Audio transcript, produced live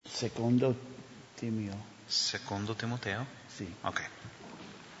Secondo Timoteo. Secondo Timoteo? Sì. Ok.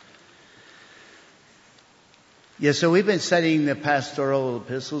 Yeah, so we've been studying the pastoral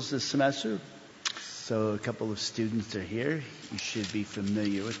epistles this semester. So a couple of students are here. You should be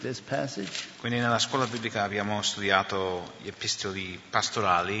familiar with this passage. Quindi nella scuola biblica abbiamo studiato gli epistoli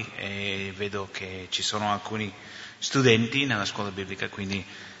pastorali e vedo che ci sono alcuni studenti nella scuola biblica, quindi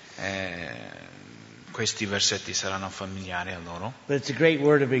questi versetti saranno familiari a loro. But it's a great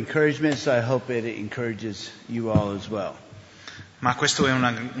word of encouragement, so I hope it encourages you all as well. Ma questo è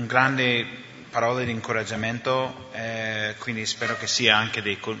un grande parola di incoraggiamento, quindi spero che sia anche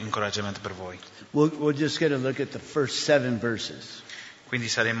di incoraggiamento per voi. We're just going to look at the first 7 verses. Quindi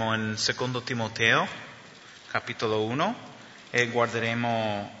saremo in secondo Timoteo, capitolo 1, e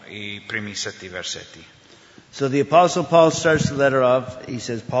guarderemo i primi 7 versetti. So the Apostle Paul starts the letter off. He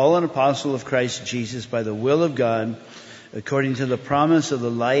says, Paul, an apostle of Christ Jesus, by the will of God, according to the promise of the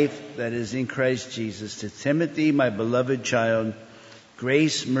life that is in Christ Jesus, to Timothy, my beloved child,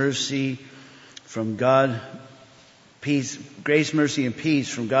 grace, mercy from God, peace, grace, mercy, and peace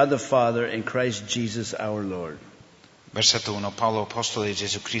from God the Father and Christ Jesus our Lord. Versetto 1. Paolo, apostolo di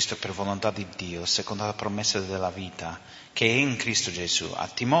Gesù Cristo per volontà di Dio, secondo la promessa della vita, che è in Cristo Gesù, a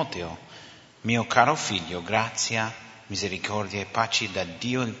Timoteo, mio caro figlio, grazia, misericordia e pace da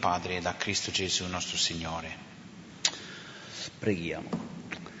Dio il Padre e da Cristo Gesù nostro Signore. Preghiamo.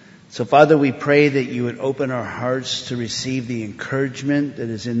 So, Father, we pray that you would open our hearts to receive the encouragement that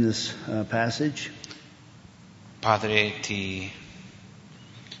is in this passage. Padre, ti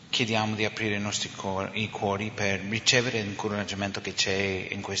chiediamo di aprire i nostri cuori per ricevere l'incoraggiamento che c'è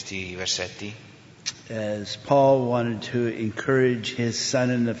in questi versetti. As Paul wanted to encourage his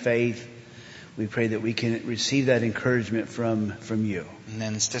son in the faith, we pray that we can receive that encouragement from you.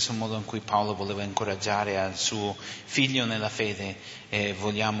 Nel stesso modo in cui Paolo voleva incoraggiare al suo figlio nella fede,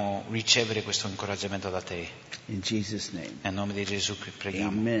 vogliamo ricevere questo incoraggiamento da te. In Jesus' name. Nel nome di Gesù preghiamo.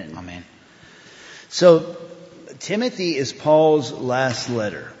 Amen. Amen. So, Timothy is Paul's last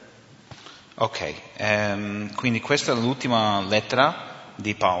letter. Ok, quindi questa è l'ultima lettera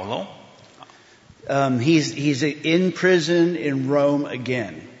di Paolo. He's in prison in Rome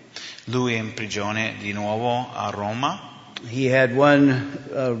again. Lui è in prigione di nuovo a Roma. He had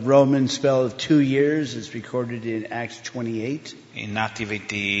one Roman spell of 2 years, as recorded in Acts 28. In Atti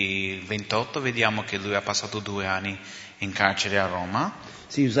 28 vediamo che lui ha passato 2 anni in carcere a Roma.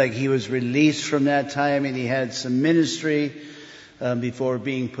 Seems like he was released from that time and he had some ministry before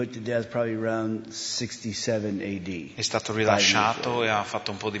being put to death, probably around 67 AD. È stato rilasciato e ha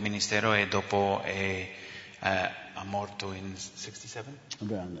fatto un po' di ministero e dopo è morto in 67?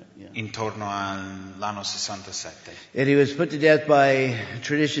 Around that, yeah. Intorno all'anno 67. And he was put to death by,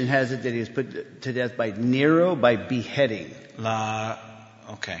 tradition has it that he was put to death by Nero by beheading. La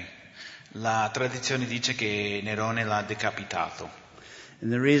tradizione dice che Nerone l'ha decapitato.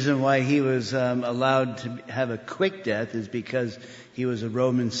 And the reason why he was allowed to have a quick death is because he was a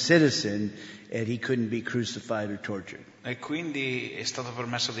Roman citizen and he couldn't be crucified or tortured. E quindi è stato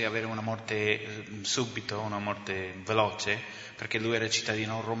permesso di avere una morte subito, una morte veloce, perché lui era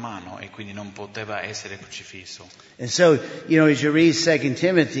cittadino romano e quindi non poteva essere crocifisso. And so, as you read 2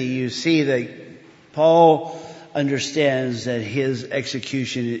 Timothy, you see that Paul understands that his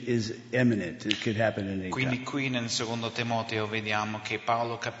execution is imminent. It could happen at any Quindi time. qui nel secondo Timoteo vediamo che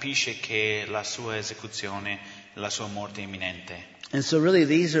Paolo capisce che la sua esecuzione, la sua morte è imminente. And so really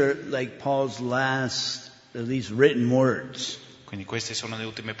these are like Paul's last, at least written words. Quindi queste sono le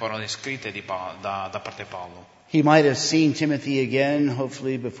ultime parole scritte da parte di Paolo. He might have seen Timothy again,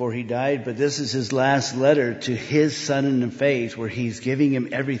 hopefully before he died, but this is his last letter to his son in the faith where he's giving him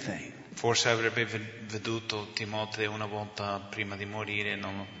everything. Forse avrebbe veduto Timoteo una volta prima di morire,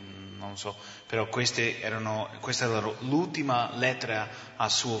 non so, però questa era l'ultima lettera a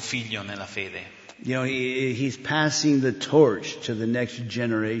suo figlio nella fede. He's passing the torch to the next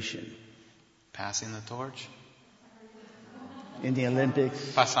generation. Passing the torch? In the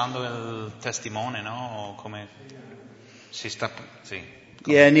Olympics. Passando il testimone, no? O come si sta... Sì.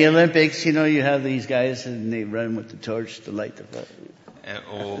 Yeah, in the Olympics, you have these guys and they run with the torch to light the fire.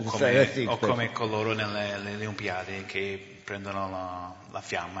 O come coloro nelle Olimpiadi che prendono la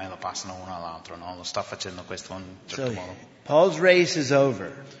fiamma e la passano uno all'altro, no? Lo sta facendo questo in un certo modo. Paul's race is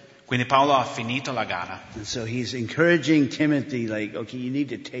over. Quindi Paolo ha finito la gara. And so he's encouraging Timothy, like, okay, you need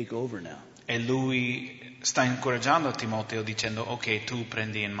to take over now. E lui sta incoraggiando Timoteo dicendo, ok, tu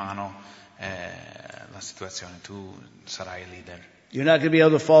prendi in mano la situazione, tu sarai il leader. You're not going to be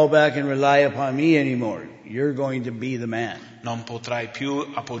able to fall back and rely upon me anymore. You're going to be the man. Non potrai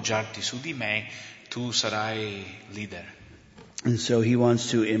più appoggiarti su di me, tu sarai leader. And so he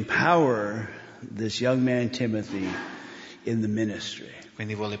wants to empower this young man Timothy in the ministry.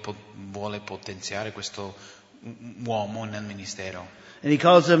 Quindi vuole potenziare questo uomo nel ministero. And he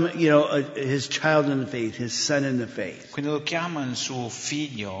calls him, his child in the faith, his son in the faith. Quindi lo chiama il suo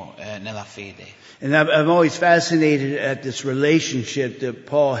figlio nella fede. And I'm always fascinated at this relationship that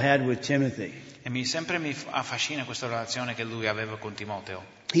Paul had with Timothy. E sempre mi affascina questa relazione che lui aveva con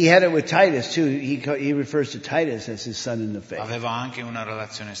Timoteo. He had it with Titus too. He refers to Titus as his son in the faith. Aveva anche una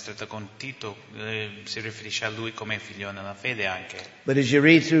relazione stretta con Tito, si riferisce a lui come figlio nella fede anche. But as you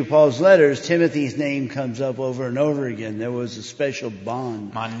read through Paul's letters, Timothy's name comes up over and over again. There was a special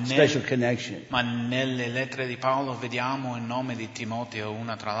bond, special connection. Ma nelle lettere di Paolo vediamo il nome di Timoteo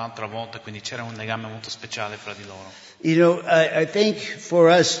una tra l'altra volta, quindi c'era un legame molto speciale fra di loro. I think for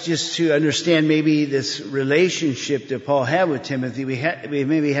us just to understand maybe this relationship that Paul had with Timothy, we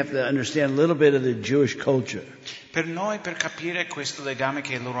maybe have to understand a little bit of the Jewish culture. Per noi, per capire questo legame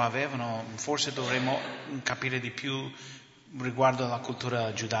che loro avevano, forse dovremmo capire di più riguardo alla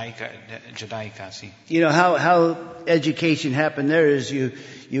cultura giudaica, sì. How education happened there is you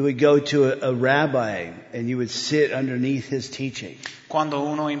would go to a rabbi and you would sit underneath his teaching. Quando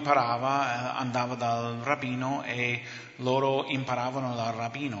uno imparava, andava dal rabbino e loro imparavano dal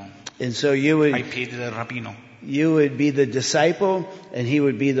rabbino. And so ai piedi del rabbino. You would be the disciple and he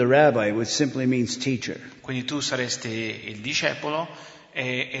would be the rabbi, which simply means teacher. Quindi tu saresti il discepolo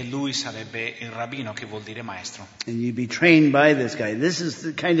e lui sarebbe il rabbino, che vuol dire maestro. And you'd be trained by this guy. This is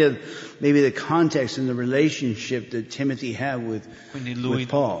the kind of maybe the context and the relationship that Timothy had with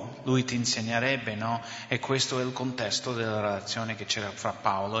Paul. Lui ti insegnerebbe, no? E questo è il contesto della relazione che c'era fra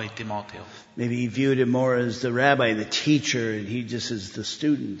Paolo e Timoteo. Maybe he viewed him more as the rabbi, the teacher, and he just is the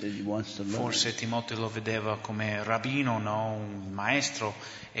student that he wants to learn. Forse Timoteo lo vedeva come rabbino, no? Un maestro,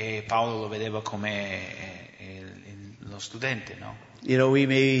 e Paolo lo vedeva come lo studente, no? We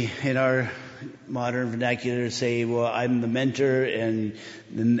may, in our modern vernacular, say, well, I'm the mentor and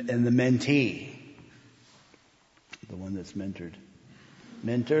the mentee. The one that's mentored.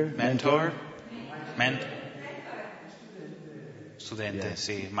 Mentor? Studente, Yeah.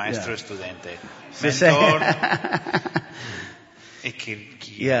 sì, maestro Yeah. e studente. It's Mentor e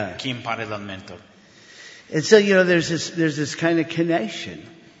chi impara dal mentor. And so, there's this kind of connection.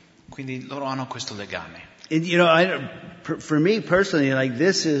 Quindi loro hanno questo legame. And, for me personally,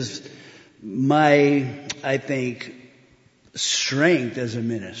 this is my, I think, strength as a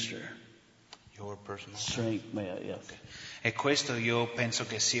minister. Your personal strength, yes. Okay. E questo io penso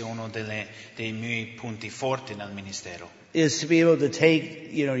che sia uno dei miei punti forti nel ministero. Is to be able to take,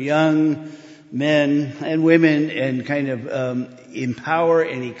 young men and women and kind of empower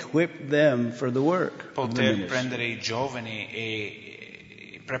and equip them for the work. Poter prendere i giovani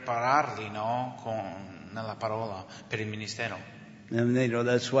e prepararli, no, nella parola per il ministero. And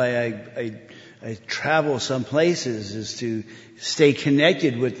that's why I travel some places, is to stay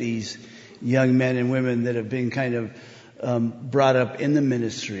connected with these young men and women that have been kind of brought up in the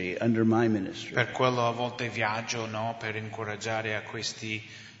ministry, under my ministry. Per quello a volte viaggio, no, per incoraggiare a questi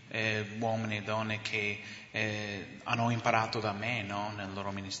uomini e donne che hanno imparato da me, no, nel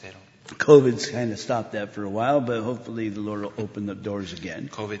loro ministero. COVID's kind of stopped that for a while, but hopefully the Lord will open the doors again.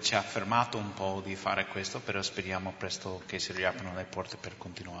 Covid ci ha fermato un po' di fare questo, però speriamo presto che si riaprano le porte per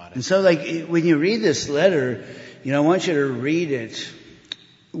continuare. And so, when you read this letter, I want you to read it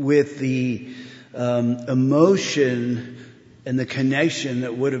with the emotion and the connection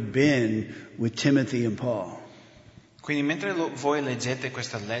that would have been with Timothy and Paul. Quindi mentre voi leggete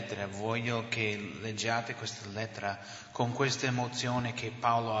questa lettera, voglio che leggiate questa lettera con questa emozione che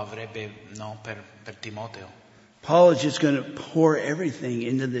Paolo avrebbe, no, per Timoteo. Paul is just going to pour everything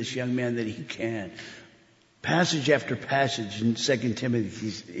into this young man that he can. Passage after passage in 2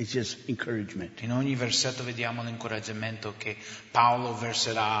 Timothy, it's just encouragement. In ogni versetto vediamo l'incoraggiamento che Paolo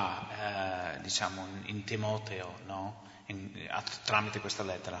verserà, in Timoteo, no? Tramite questa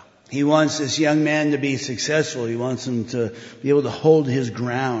lettera. He wants this young man to be successful. He wants him to be able to hold his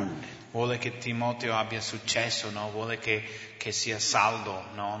ground. Vuole che Timoteo abbia successo, no? Vuole che sia saldo,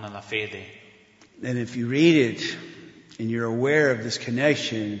 no? Nella fede. And if you read it and you're aware of this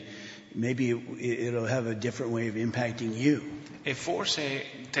connection, maybe it'll have a different way of impacting you. E forse,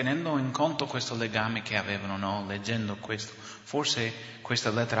 tenendo in conto questo legame che avevano, no? Leggendo questo, forse questa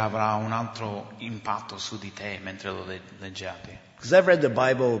lettera avrà un altro impatto su di te mentre lo leggiate. Because I've read the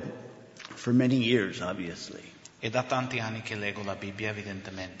Bible for many years, obviously. È da tanti anni che leggo la Bibbia,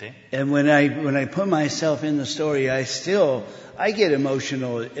 evidentemente. And when I put myself in the story, I get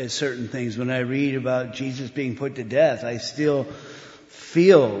emotional at certain things. When I read about Jesus being put to death, I still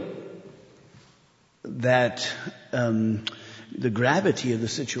feel that the gravity of the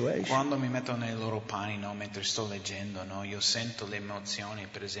situation. Quando mi metto nei loro panni, no, mentre sto leggendo, no, io sento le emozioni,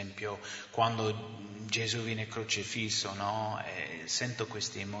 per esempio, quando Gesù viene crocifisso, no, e sento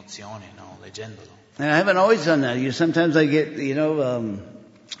queste emozioni, no, leggendolo. And I haven't always done that. Sometimes I get, I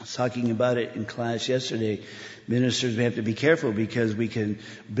was talking about it in class yesterday. Ministers, we have to be careful because we can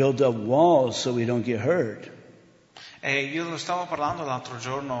build up walls so we don't get hurt. E io lo stavo parlando l'altro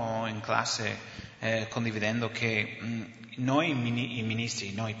giorno in classe, condividendo che noi i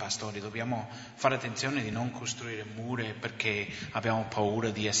ministri, noi pastori, dobbiamo fare attenzione di non costruire mura perché abbiamo paura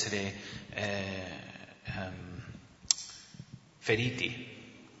di essere feriti.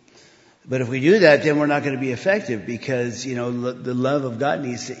 But if we do that, then we're not going to be effective because, the love of God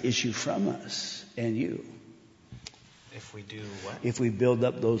needs to issue from us and you. If we do what? If we build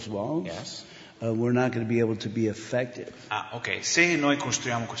up those walls, Yes. We're not going to be able to be effective. Ok, se noi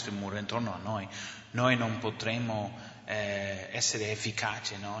costruiamo queste mura intorno a noi non potremo essere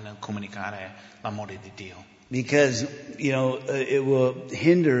efficaci, no, nel comunicare l'amore di Dio. Because, it will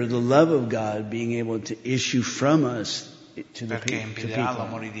hinder the love of God being able to issue from us to the Perché to impedirà people.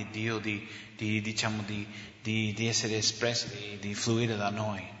 l'amore di Dio di essere espresso, di fluire da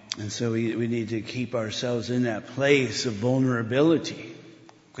noi. And so we need to keep ourselves in that place of vulnerability.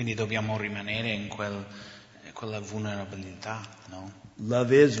 Quindi dobbiamo rimanere in quella vulnerabilità, no?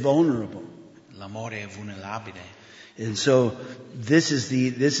 Love is vulnerable. L'amore è vulnerabile. And so this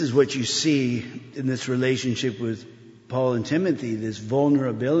is what you see in this relationship with Paul and Timothy, this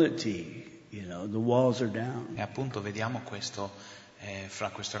vulnerability. The walls are down. E appunto vediamo questo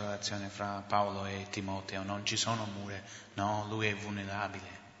fra questa relazione fra Paolo e Timoteo. Non ci sono mura, no? Lui è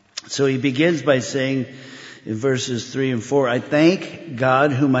vulnerabile. So he begins by saying in verses 3 and 4, I thank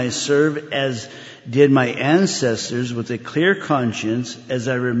God whom I serve as did my ancestors with a clear conscience as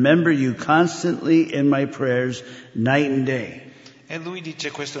I remember you constantly in my prayers night and day. E lui dice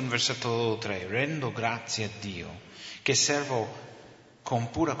questo in versetto 3, rendo grazie a Dio che servo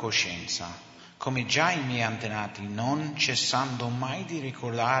con pura coscienza, come già i miei antenati, non cessando mai di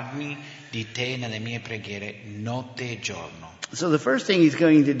ricordarmi di te nelle mie preghiere notte e giorno. So the first thing he's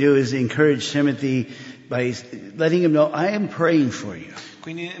going to do is encourage Timothy by letting him know, I am praying for you.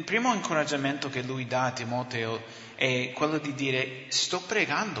 Quindi il primo incoraggiamento che lui dà a Timoteo è quello di dire sto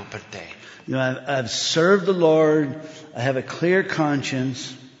pregando per te. I've served the Lord, I have a clear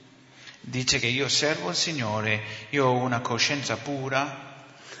conscience. Dice che io servo il Signore, io ho una coscienza pura.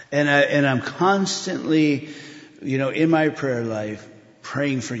 And I'm constantly, in my prayer life,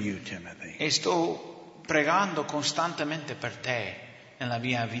 praying for you, Timothy. E sto pregando costantemente per te nella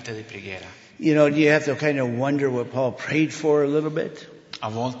mia vita di preghiera. Do you have to kind of wonder what Paul prayed for a little bit? A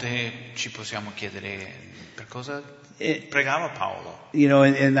volte ci possiamo chiedere per cosa pregava Paolo.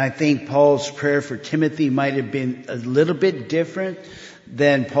 And I think Paul's prayer for Timothy might have been a little bit different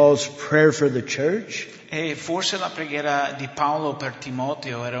than Paul's prayer for the church. E forse la preghiera di Paolo per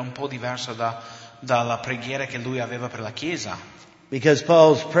Timoteo era un po' diversa dalla preghiera che lui aveva per la Chiesa. Because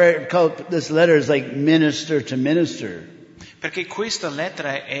Paul's prayer, this letter is like minister to minister. Perché questa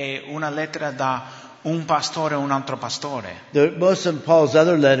lettera è una lettera da un pastore a un altro pastore. Most of Paul's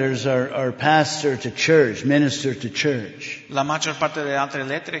other letters are pastor to church, minister to church. La maggior parte delle altre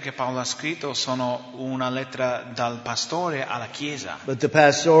lettere che Paolo ha scritto sono una lettera dal pastore alla Chiesa. But the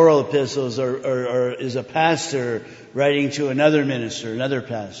pastoral epistles is a pastor writing to another minister, another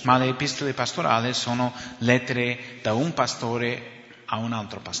pastor. Ma le epistole pastorali sono lettere da un pastore a un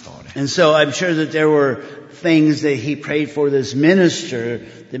altro pastore. And so I'm sure that there were things that he prayed for this minister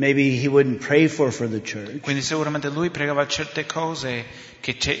that maybe he wouldn't pray for the church. Quindi sicuramente lui pregava certe cose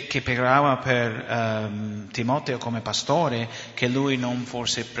che pregava per Timoteo come pastore che lui non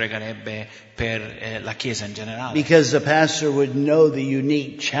forse pregherebbe per la Chiesa in generale. Because the pastor would know the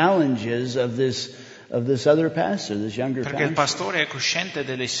unique challenges of this other pastor, this younger Perché il pastor. pastore è cosciente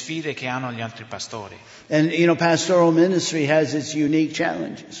delle sfide che hanno gli altri pastori. And, pastoral ministry has its unique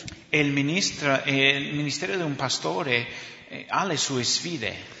challenges. E il ministero di un pastore ha le sue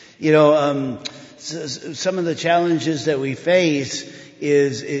sfide. Some of the challenges that we face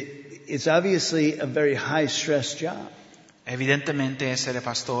it's obviously a very high stress job. Evidentemente essere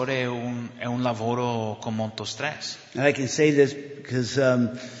pastore è un lavoro con molto stress. And I can say this because,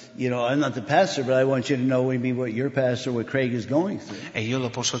 I'm not the pastor, but I want you to know maybe what your pastor, what Craig is going through. E io lo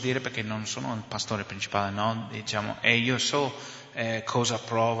posso dire perché non sono il pastore principale, no? E io so cosa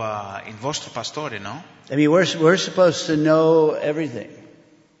prova il vostro pastore, no? I mean, we're supposed to know everything.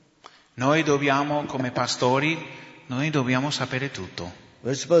 Noi dobbiamo, come pastori, noi dobbiamo sapere tutto.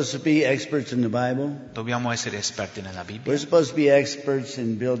 We're supposed to be experts in the Bible. Dobbiamo essere esperti nella Bibbia. We're supposed to be experts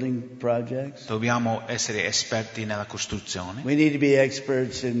in building projects. Dobbiamo essere esperti nella costruzione. We need to be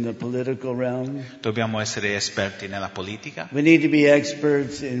experts in the political realm. Dobbiamo essere esperti nella politica. We need to be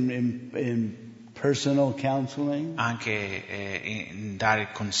experts in personal counseling. Anche in dare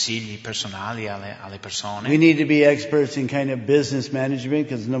consigli personali alle persone. We need to be experts in kind of business management,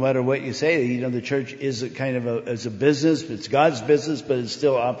 because no matter what you say, the church is a kind of a business. It's God's business, but it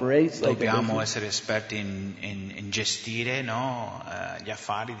still operates like a business. Dobbiamo essere esperti in gestire, no, gli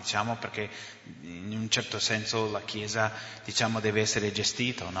affari, diciamo, perché in un certo senso la Chiesa, diciamo, deve essere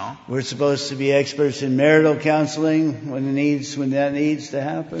gestito, no? We're supposed to be experts in marital counseling when that needs to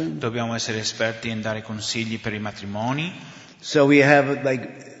happen. Dobbiamo essere esperti in dare consigli per i matrimoni. So we have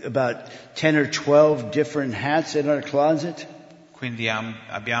like about 10 or 12 different hats in our closet. Quindi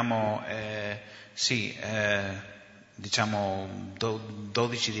abbiamo, diciamo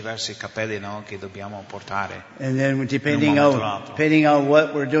 12 diversi capelli, no, che dobbiamo portare. And then depending on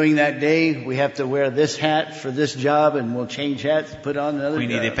what we're doing that day, we have to wear this hat for this job, and we'll change hats, put on another.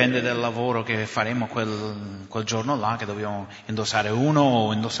 Quindi dipende dal lavoro che faremo quel giorno là, che dobbiamo indossare uno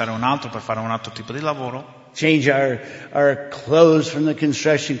o indossare un altro per fare un altro tipo di lavoro. Change our clothes from the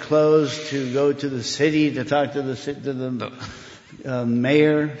construction clothes to go to the city to talk to the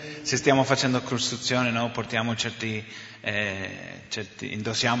mayor. Se stiamo facendo costruzione, no, portiamo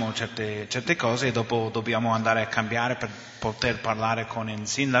indossiamo certe cose e dopo dobbiamo andare a cambiare per poter parlare con il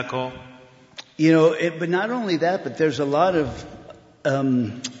sindaco. But not only that, but there's a lot of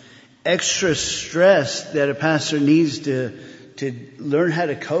extra stress that a pastor needs to learn how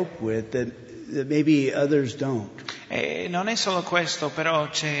to cope with that maybe others don't. E non è solo questo, però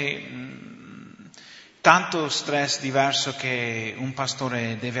c'è tanto stress diverso che un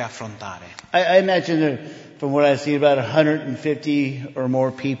pastore deve affrontare. I imagine from what I've seen about 150 or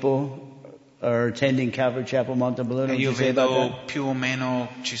more people are attending Calvary Chapel Montebello. Io vedo più o meno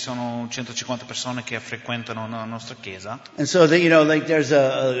ci sono 150 persone che frequentano la nostra chiesa. And so there's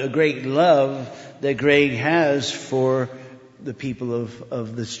a great love that Greg has for the people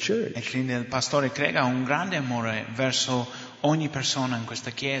of this church. E quindi il pastore Craig ha un grande amore verso ogni persona in questa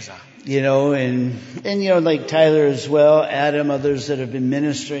chiesa. And like Tyler as well, Adam, others that have been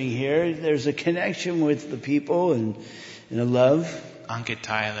ministering here, there's a connection with the people and a love. Anche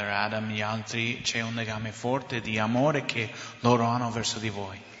Tyler, Adam, gli altri, c'è un legame forte di amore che loro hanno verso di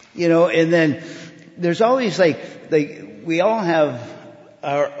voi. And then there's always like we all have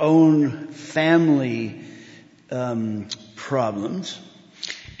our own family problems.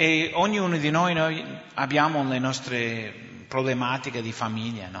 E ognuno di noi abbiamo le nostre problematiche di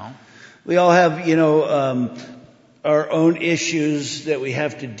famiglia, no? We all have, our own issues that we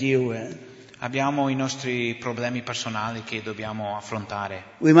have to deal with. Abbiamo i nostri problemi personali che dobbiamo affrontare.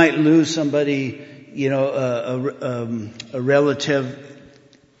 We might lose somebody, a relative,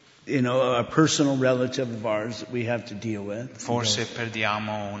 a personal relative of ours that we have to deal with. Forse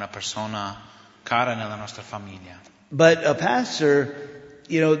perdiamo una persona cara nella nostra famiglia. But a pastor,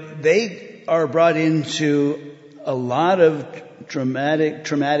 they are brought into a lot of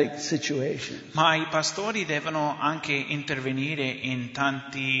traumatic situations. Ma i pastori devono anche intervenire in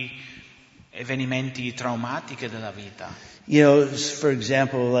tanti avvenimenti traumatici della vita. For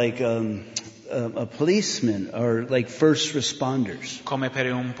example, like a policeman or like first responders. Come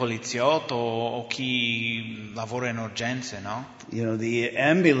per un poliziotto o chi lavora in urgenze, no? The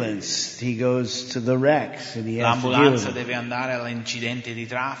ambulance, he goes to the wrecks and he has L'ambulanza to deal. deve andare all'incidente di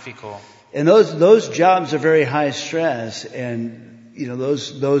traffico. And those jobs are very high stress, and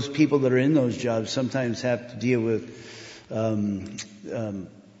those people that are in those jobs sometimes have to deal with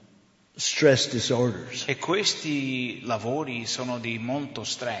stress disorders. E questi lavori sono di molto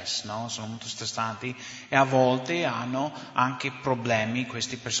stress, no? Sono molto stressanti e a volte hanno anche problemi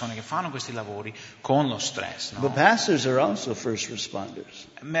queste persone che fanno questi lavori con lo stress, no? But pastors are also first responders.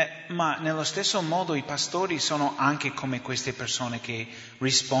 Ma nello stesso modo i pastori sono anche come queste persone che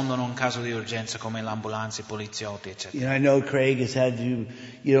rispondono a un caso di urgenza come l'ambulanza, i poliziotti, eccetera. I know Craig has had to,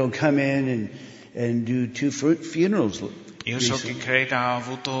 come in and do 2 funerals. Io so che Craig ha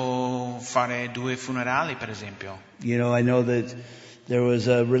avuto fare 2 funerali, per esempio. I know that there was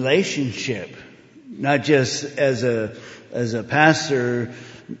a relationship, not just as a pastor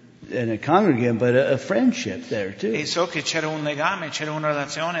and a congregant, but a friendship there too. E so che c'era un legame, c'era una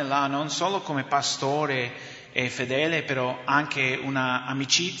relazione là, non solo come pastore e fedele, però anche una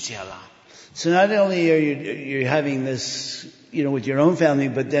amicizia là. So not only are you having this, with your own family,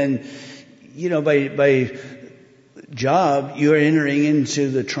 but then, by job, you're entering into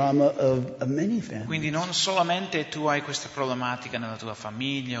the trauma of many families. Quindi non solamente tu hai questa problematica nella tua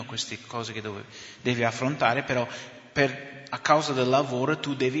famiglia o queste cose che devi affrontare, però a causa del lavoro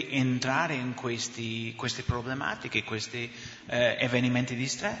tu devi entrare in queste problematiche, questi avvenimenti di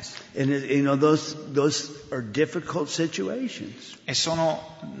stress. And those are difficult situations. E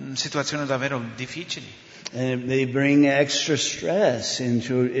sono situazioni davvero difficili. And they bring extra stress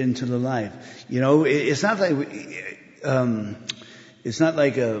into the life. It's not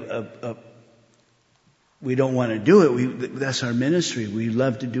like we don't want to do it. That's our ministry. We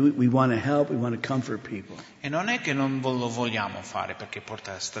love to do it. We want to help. We want to comfort people. E non è che non lo vogliamo fare perché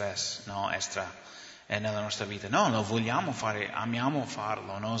porta stress, no, extra nella nostra vita. No, lo vogliamo fare, amiamo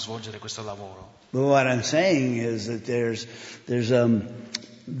farlo, no, svolgere questo lavoro. But what I'm saying is that there's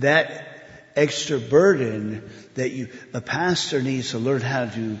that extra burden that a pastor needs to learn how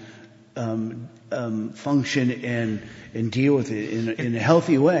to function and deal with it in a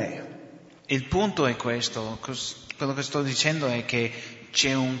healthy way. Il punto è questo, quello che sto dicendo è che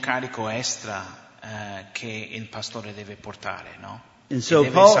c'è un carico extra che il pastore deve portare, no? And so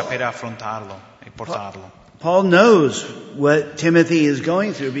deve sapere affrontarlo e portarlo. Paul knows what Timothy is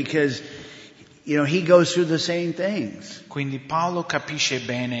going through because he goes through the same things. Quindi Paolo capisce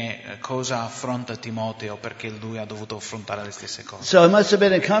bene cosa affronta Timoteo perché lui ha dovuto affrontare le stesse cose. So it must have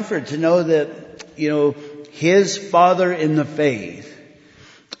been a comfort to know that, his father in the faith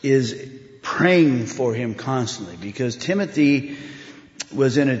is praying for him constantly because Timothy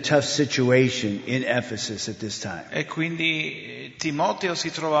was in a tough situation in Ephesus at this time. E quindi Timoteo si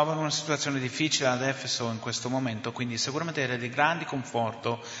trovava in una situazione difficile ad Efeso in questo momento, quindi sicuramente era di grande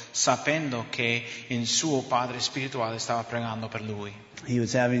conforto sapendo che il suo padre spirituale stava pregando per lui. He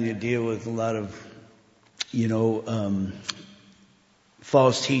was having to deal with a lot of,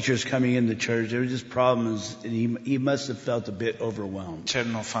 false teachers coming in the church. There were just problems, and he must have felt a bit overwhelmed.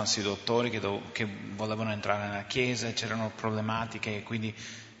 C'erano falsi dottori che volevano entrare nella chiesa, c'erano problematiche e quindi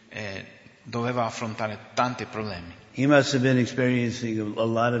doveva affrontare tanti problemi. He must have been experiencing a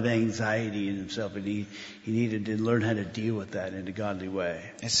lot of anxiety in himself, and he needed to learn how to deal with that in a godly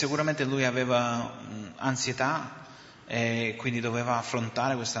way. E sicuramente lui aveva ansietà e quindi doveva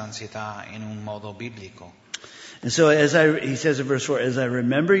affrontare questa ansietà in un modo biblico. And so he says in verse 4, as I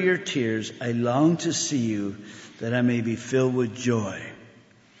remember your tears, I long to see you that I may be filled with joy.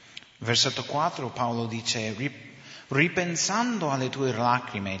 Versetto 4 Paolo dice, ripensando alle tue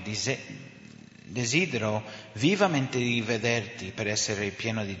lacrime, desidero vivamente rivederti per essere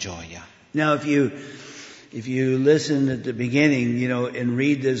pieno di gioia. Now if you listen at the beginning, and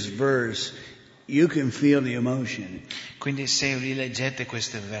read this verse, you can feel the emotion. Quindi se rileggete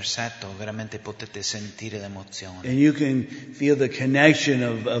questo versetto veramente potete sentire l'emozione. And you can feel the connection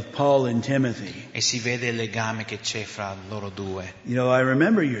of Paul and Timothy. E si vede il legame che c'è fra loro due. I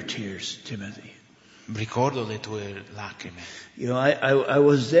remember your tears, Timothy. Ricordo le tue lacrime. I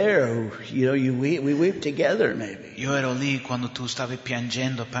was there. We weep together maybe. Io ero lì quando tu stavi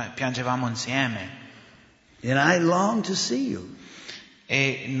piangendo, piangevamo insieme. And I long to see you.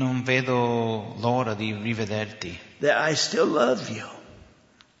 E non vedo l'ora di rivederti. That I still love you.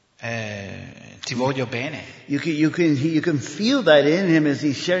 Ti voglio bene. You can feel that in him as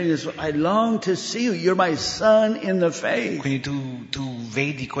he's sharing this. I long to see you. You're my son in the faith. Quindi tu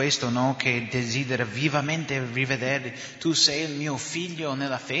vedi questo, no? Che desidera vivamente rivederti. Tu sei il mio figlio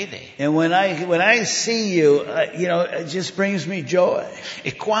nella fede. And when I see you, it just brings me joy.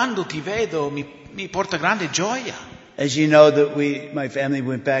 E quando ti vedo mi porta grande gioia. As you know, my family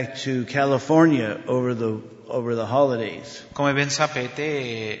went back to California over the holidays. Come ben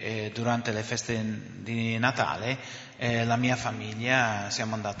sapete, durante le feste di Natale, la mia famiglia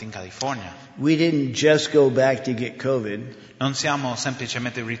siamo andati in California. We didn't just go back to get COVID. Non siamo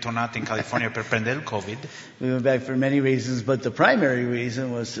semplicemente ritornati in California per prendere il Covid. We went back for many reasons, but the primary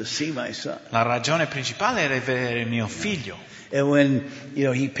reason was to see my son. La ragione principale era vedere mio figlio. And when,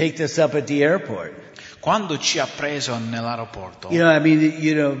 he picked us up at the airport. Quando ci ha preso nell'aeroporto. You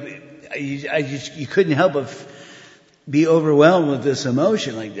couldn't help but be overwhelmed with this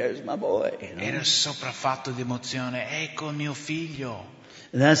emotion, like there's my boy. Era sopraffatto di emozione, ecco il mio figlio.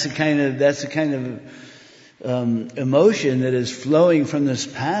 And that's the kind of emotion that is flowing from this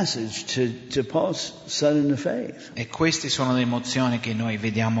passage to Paul's son in the faith. E queste sono le emozioni che noi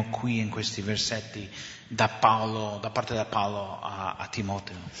vediamo qui in questi versetti da parte da Paolo a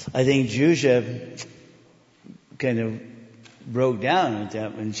Timoteo. I think Jusha kind of broke down at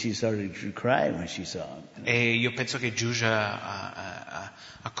that when she started to cry when she saw him. E io penso che Giugia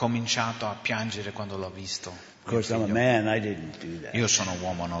ha cominciato a piangere quando l'ho visto. Of course, I'm a man, I didn't do that. Io sono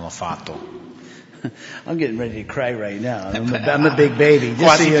uomo, non l'ho fatto. I'm getting ready to cry right now. I'm a big baby. Just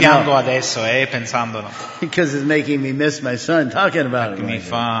Quasi so you piango know. adesso, pensandolo. Because it's making me miss my son talking about Perché it. mi like that.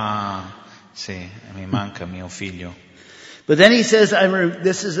 fa, sì, mi manca mio figlio. But then he says,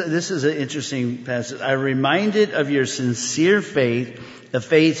 this is an interesting passage. I'm reminded of your sincere faith, the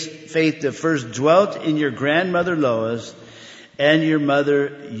faith that first dwelt in your grandmother Lois and your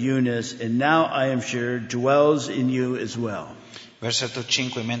mother Eunice, and now I am sure dwells in you as well. Versetto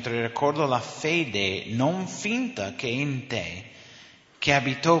 5, mentre ricordo la fede non finta che è in te, che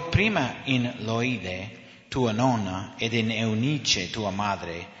abitò prima in Loide, tua nonna, ed in Eunice, tua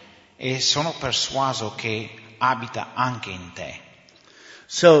madre, e sono persuaso che abita anche in te.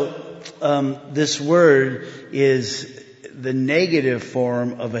 So, this word is the negative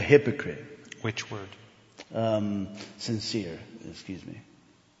form of a hypocrite. Which word? Sincere, excuse me.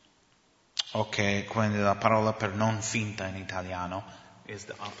 Ok, quindi la parola per non finta in italiano is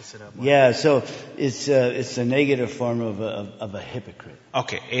the opposite of what? Yeah, so it's a negative form of a hypocrite.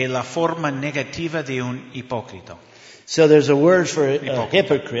 Ok, è la forma negativa di un ipocrita. So there's a word for a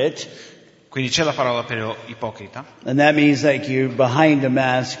hypocrite. Quindi c'è la parola per ipocrita, And that means like you're behind a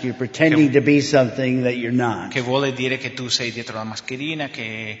mask, you're pretending to be something that you're not. che vuole dire che tu sei dietro la mascherina,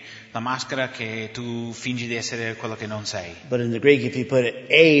 che la maschera, che tu fingi di essere quello che non sei. But in the Greek, if you put an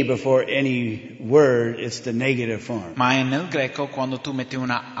A before any word, it's the negative form. Ma nel greco, quando tu metti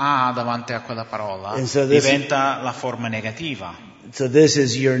una A davanti a quella parola, And so this- diventa la forma negativa. So this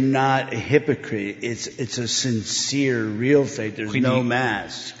is, you're not a hypocrite. It's a sincere, real faith. There's Quindi- no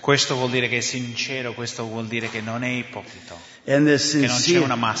mask. Questo vuol dire che è sincero, questo vuol dire che non è ipocrita, And this che non c'è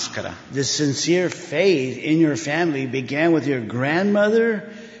una sincere, maschera. this sincere faith in your family began with your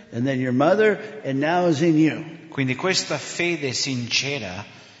grandmother, and then your mother, and now is in you. Quindi questa fede sincera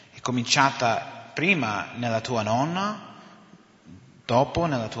è cominciata prima nella tua nonna, dopo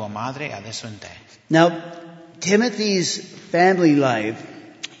nella tua madre e adesso in te. Now, Timothy's family life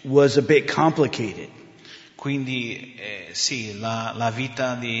was a bit complicated. Quindi sì, la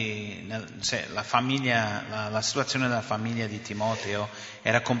vita la famiglia, la situazione della famiglia di Timoteo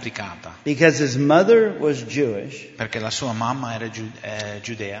era complicata, Because his mother was Jewish perché la sua mamma era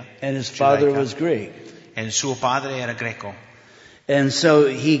giudea and his father giudaica, was Greek. e il suo padre era greco. And so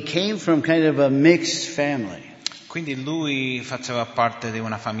he came from kind of a mixed family. Quindi lui faceva parte di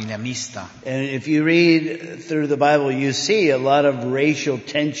una famiglia mista. And if you read through the Bible, you see a lot of racial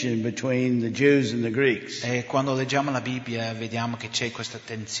tension between the Jews and the Greeks. E quando leggiamo la Bibbia vediamo che c'è questa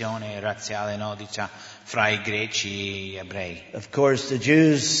tensione razziale, no? Diciamo, fra i greci e gli ebrei. Of course, the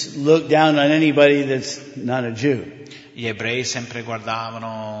Jews look down on anybody that's not a Jew. Gli ebrei sempre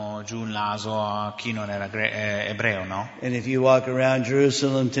guardavano giù il naso a chi non era ebreo, no? And if you walk around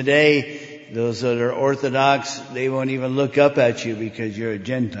Jerusalem today, those that are Orthodox, they won't even look up at you because you're a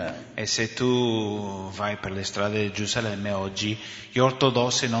Gentile. E se tu vai per le strade di Gerusalemme oggi, gli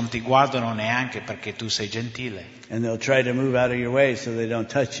ortodossi non ti guardano neanche perché tu sei gentile And they'll try to move out of your way so they don't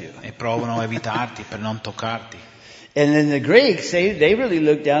touch you. e provano a evitarti per non toccarti. And then the Greeks, they really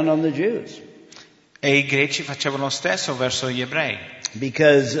look down on the Jews E i greci facevano lo stesso verso gli ebrei,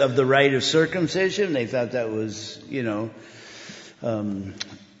 because of the rite of circumcision. They thought that was,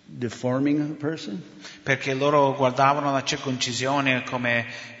 deforming a person. perché loro guardavano la circoncisione come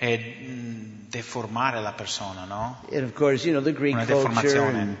deformare la persona, no? And of course, the Greek Una culture.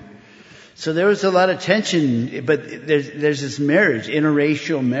 deformazione. And so there was a lot of tension, but there's this marriage,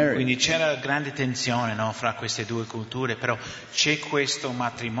 interracial marriage. Quindi c'era grande tensione, no, fra queste due culture, però c'è questo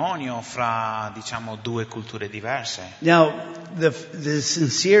matrimonio fra, diciamo, due culture diverse. Now, the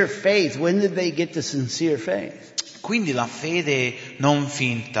sincere faith, when did they get the sincere faith? Quindi la fede non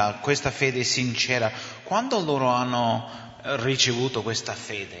finta, questa fede sincera, quando loro hanno ricevuto questa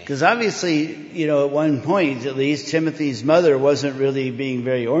fede? Because obviously, at one point at least, Timothy's mother wasn't really being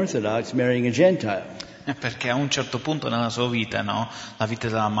very orthodox, marrying a Gentile. Perché a un certo punto nella sua vita, no, la vita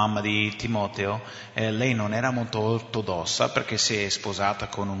della mamma di Timoteo, lei non era molto ortodossa perché si è sposata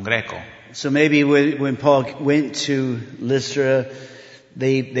con un greco. So maybe when Paul went to Lystra,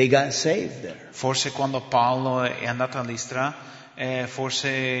 they got saved there. Forse quando Paolo è andato a Listra,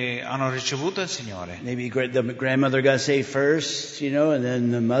 forse hanno ricevuto il Signore. Maybe the grandmother got saved first, and then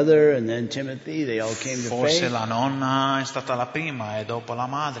the mother, and then Timothy, they all came to Forse faith. la nonna è stata la prima, e dopo la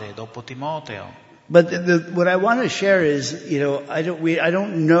madre, e dopo Timoteo. But what I want to share is, we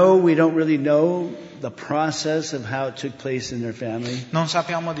don't really know the process of how it took place in their family. Non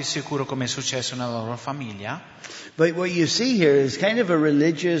sappiamo di sicuro come è successo nella loro famiglia, But what you see here is kind of a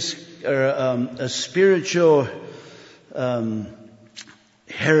religious or a spiritual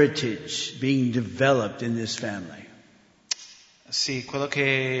heritage being developed in this family. Sì, quello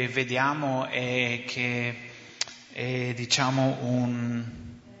che vediamo è che è, diciamo, un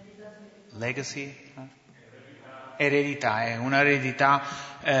legacy, eredità, è un'eredità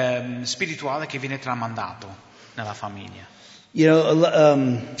spirituale che viene tramandato nella famiglia. You know,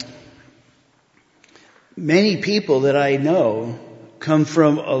 many people that I know come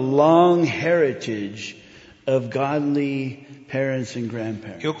from a long heritage of godly parents and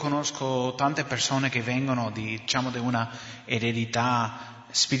grandparents. Io conosco tante persone che vengono diciamo, da una eredità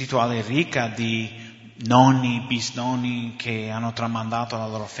spirituale ricca di nonni, bisnonni che hanno tramandato la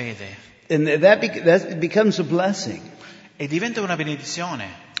loro fede. And that becomes a blessing. E diventa una benedizione.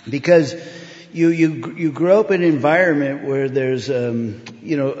 Because you grow up in an environment where there's, a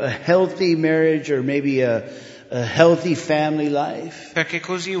healthy marriage or maybe a healthy family life. Perché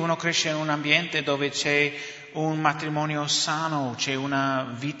così uno cresce in un ambiente dove c'è un matrimonio sano, c'è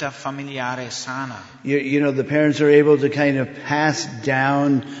una vita familiare sana. The parents are able to kind of pass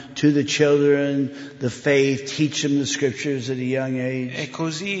down to the children the faith, teach them the scriptures at a young age. E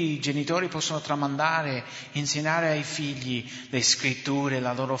così i genitori possono tramandare, insegnare ai figli le scritture,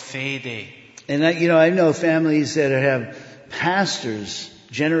 la loro fede. And I know families that have pastors,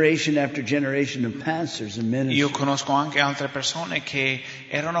 generation after generation of pastors and ministers. Io conosco anche altre persone che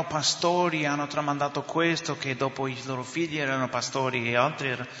erano pastori, hanno tramandato questo, che dopo i loro figli erano pastori e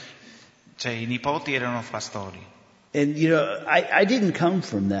altri, cioè i nipoti erano pastori. And I didn't come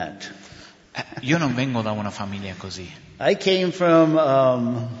from that. Io non vengo da una famiglia così. I came from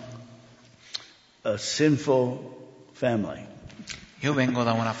a sinful family. Io vengo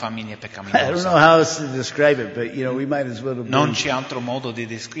da una famiglia I don't know peccaminosa. how else to describe it, but we might as well have been. Non c'è altro modo di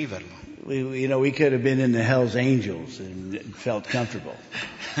descriverlo. We could have been in the Hell's Angels and felt comfortable.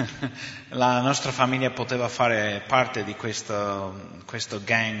 La nostra famiglia poteva fare parte di questo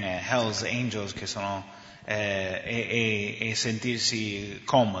gang Hell's Angels che sono e sentirsi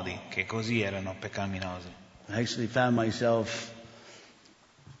comodi, che così erano peccaminosi. I actually found myself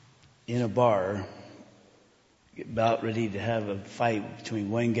in a bar about ready to have a fight between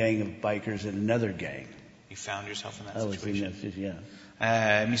one gang of bikers and another gang. You found yourself in that I was in situation? that,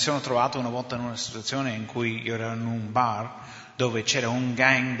 yeah. Mi sono trovato una volta in una situazione in cui io ero in un bar dove c'era un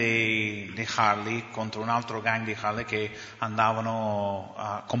gang di Harley contro un altro gang di Harley che andavano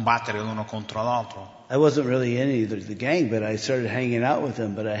a combattere l'uno contro l'altro. I wasn't really in either the gang, but I started hanging out with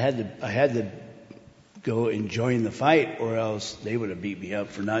them. But I had to go and join the fight, or else they would have beat me up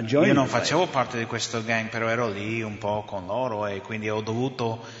for not joining. Io non the fight. facevo parte di questo gang, però ero lì un po' con loro e quindi ho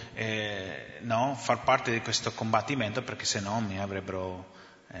dovuto far parte di questo combattimento perché se no mi avrebbero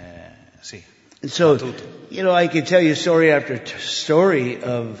And so, battuto. I could tell you story after story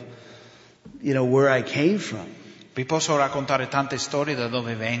of, where I came from, Vi posso raccontare tante storie da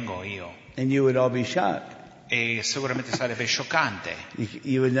dove vengo io and you would all be shocked. e sicuramente sarebbe scioccante.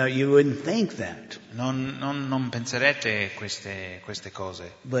 You wouldn't think that, Non penserete queste cose,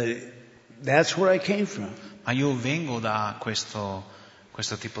 but that's where I came from. ma io vengo da questo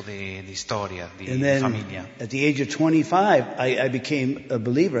tipo di storia, di And then, famiglia. at the age of 25, I became a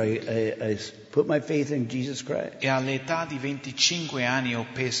believer. I put my faith in Jesus Christ. E all'età di 25 anni ho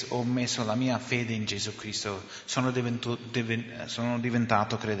messo la mia fede in Gesù Cristo, sono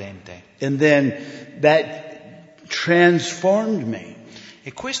diventato credente. And then that transformed me.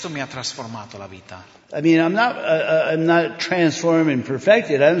 E questo mi ha trasformato la vita. I mean, I'm not transformed and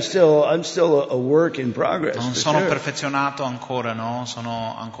perfected. I'm still a work in progress. Non for sono sure. perfezionato ancora, no?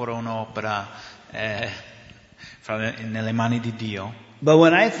 Sono ancora un'opera nelle mani di Dio. But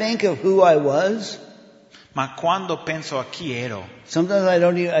when I think of who I was, Ma quando penso a chi ero, sometimes I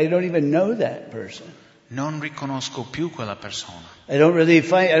don't even know that person. non riconosco più quella persona. I don't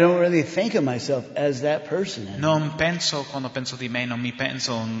really think of myself as that person. Quando penso di me, non mi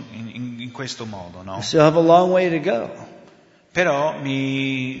penso in questo modo, no? I still have a long way to go. Però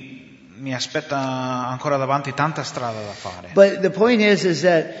mi aspetta ancora davanti tanta strada da fare. But the point is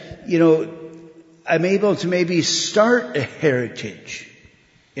that, I'm able to maybe start a heritage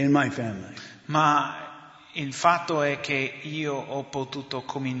in my family. Ma il fatto è che io ho potuto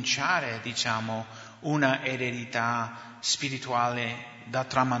cominciare, una eredità spirituale da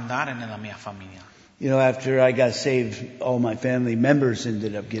tramandare nella mia famiglia. After I got saved, all my family members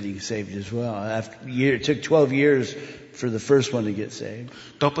ended up getting saved as well. It took 12 years for the first one to get saved.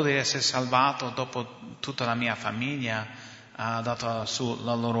 Dopo di essere salvato, dopo tutta la mia famiglia ha dato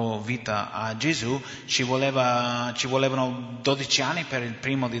la loro vita a Gesù, ci volevano 12 anni per il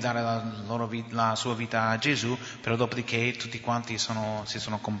primo di dare la sua vita a Gesù, però dopodiché tutti quanti si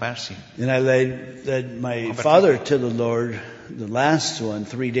sono conversi. And I led my father to the Lord, the last one,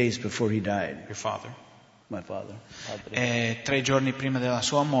 3 days before he died. Your father? my father. E 3 giorni prima della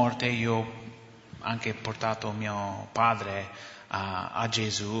sua morte io ho anche portato mio padre a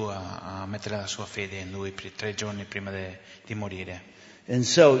Gesù, a mettere la sua fede in lui 3 giorni prima di morire. And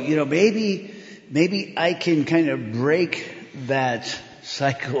so, maybe I can kind of break that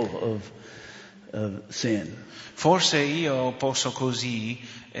cycle of sin. Forse io posso così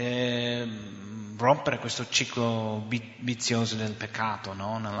rompere questo ciclo vizioso del peccato,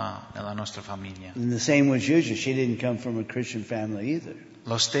 no? nella nostra famiglia. And the same with Juja. She didn't come from a Christian family either.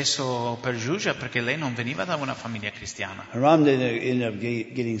 Lo stesso per Giugia, perché lei non veniva da una famiglia cristiana. Her mom didn't end up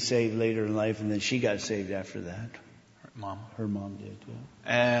getting saved later in life, and then she got saved after that. Her mom did,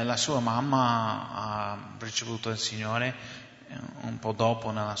 yeah. La sua mamma ha ricevuto il Signore un po'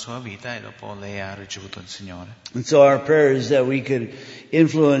 dopo nella sua vita e dopo lei ha ricevuto il Signore. And so our prayer is that we could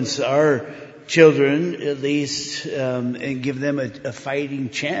influence our children at least and give them a fighting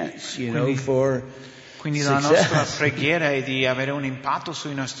chance, for Quindi la nostra preghiera è di avere un impatto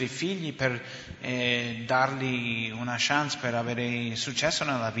sui nostri figli per dargli una chance per avere successo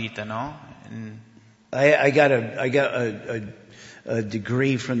nella vita, no? I got a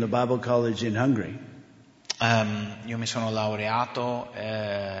degree from the Bible College in Hungary. Io mi sono laureato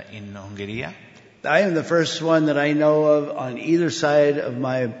in Ungheria. I am the first one that I know of on either side of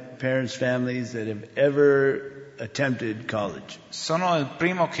my parents' families that have ever attempted college. Sono il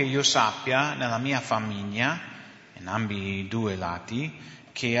primo che io sappia nella mia famiglia, in ambi 2 lati,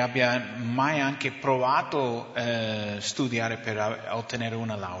 che abbia mai anche provato studiare per ottenere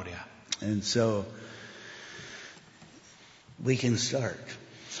una laurea. And so we can start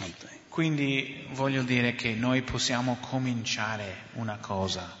something. Quindi voglio dire che noi possiamo cominciare una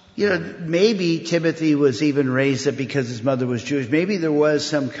cosa. Maybe Timothy was even raised up because his mother was Jewish. Maybe there was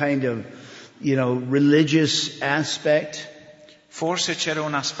some kind of, religious aspect. Forse c'era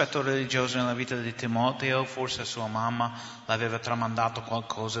un aspetto religioso nella vita di Timoteo, forse sua mamma l'aveva tramandato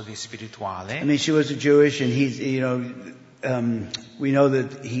qualcosa di spirituale. I mean, she was a Jewish, and he's, we know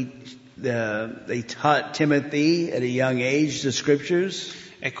that they taught Timothy at a young age the scriptures.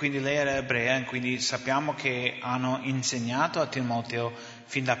 E quindi lei era ebrea, e quindi sappiamo che hanno insegnato a Timoteo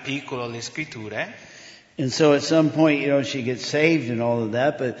fin da piccolo le scritture. And so at some point, she gets saved and all of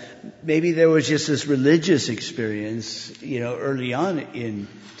that, but maybe there was just this religious experience, early on in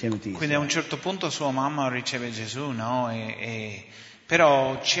Timothy's Quindi a un certo punto sua mamma riceve Gesù, no?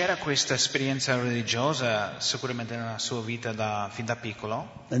 Però c'era questa esperienza religiosa sicuramente nella sua vita fin da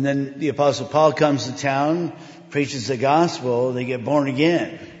piccolo. And then the Apostle Paul comes to town, preaches the gospel, they get born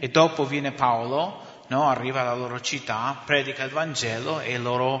again. E dopo viene Paolo, no? Arriva alla loro città, predica il Vangelo e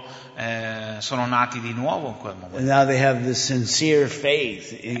loro sono nati di nuovo in quel momento. And now they have this sincere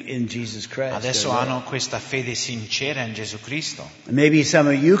faith in Jesus Christ. Adesso hanno questa fede sincera in Gesù Cristo. And maybe some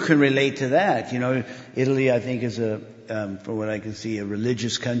of you can relate to that. Italy, I think, is from what I can see, a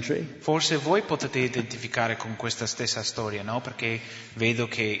religious country. Forse voi potete identificare con questa stessa storia, no? Perché vedo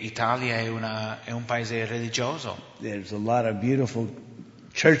che Italia è un paese religioso. There's a lot of beautiful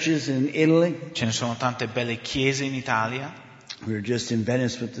churches in Italy. Ce ne sono tante belle chiese in Italia. We were just in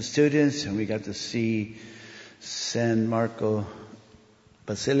Venice with the students, and we got to see San Marco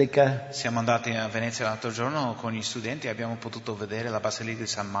Basilica. Siamo andati a Venezia l'altro giorno con gli studenti e abbiamo potuto vedere la Basilica di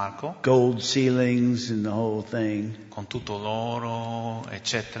San Marco. Gold ceilings and the whole thing. Con tutto l'oro,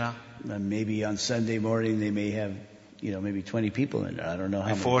 eccetera. And maybe on Sunday morning they may have, maybe 20 people in there. I don't know how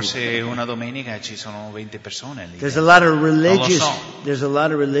many. Forse una domenica ci sono 20 persone lì. There's a lot of religious. Non lo so. There's a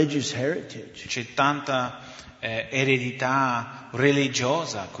lot of religious heritage. C'è tanta eredità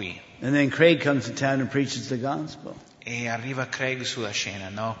religiosa qui. And then Craig comes to town and preaches the gospel. E arriva Craig sulla scena,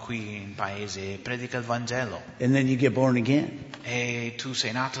 no? Qui in paese, predica il Vangelo. And then you get born again. E tu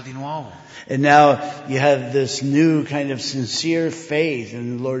sei nato di nuovo. And now you have this new kind of sincere faith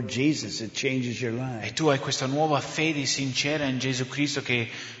in the Lord Jesus. It changes your life. E tu hai questa nuova fede sincera in Gesù Cristo che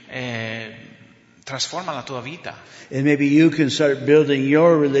trasforma la tua vita. And maybe you can start building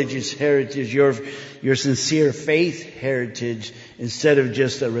your religious heritage, your sincere faith heritage, instead of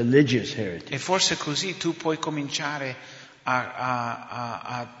just a religious heritage. E forse così tu puoi cominciare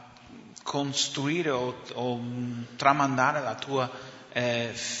a costruire o tramandare la tua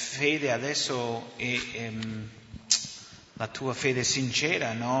fede adesso la tua fede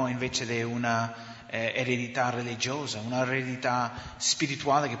sincera, no? Invece di una eredità religiosa, una eredità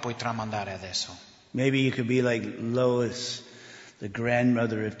spirituale che puoi tramandare adesso. Maybe you could be like Lois, the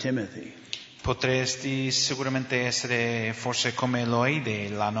grandmother of Timothy. Potresti sicuramente essere forse come Loide,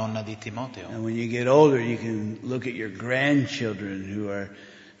 la nonna di Timoteo. And when you get older, you can look at your grandchildren who are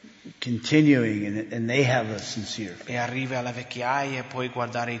continuing and they have a sincere faith. E arrivi alla vecchiaia e puoi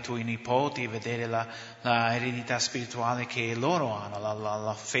guardare i tuoi nipoti e vedere la eredità spirituale che loro hanno,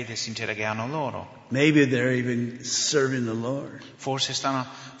 la fede sincera che hanno loro. Maybe they're even serving the Lord. Forse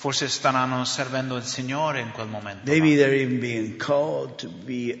staranno servendo il Signore in quel momento. Maybe they're even being called to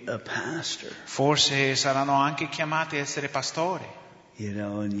be a pastor. Forse saranno anche chiamati a essere pastori.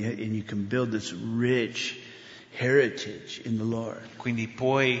 And you can build this rich heritage in the Lord. Quindi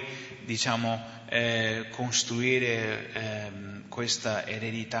puoi, costruire questa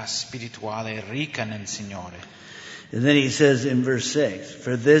eredità spirituale ricca nel Signore. And then he says in verse 6,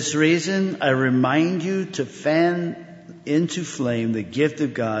 "For this reason I remind you to fan into flame the gift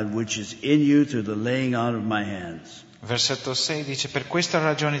of God which is in you through the laying on of my hands." Versetto 6 dice: per questa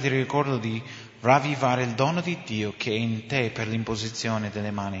ragione ti ricordo di ravvivare il dono di Dio che è in te per l'imposizione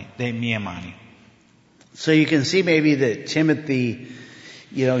delle mie mani. So you can see maybe that Timothy,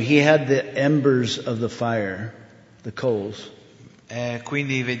 he had the embers of the fire, the coals.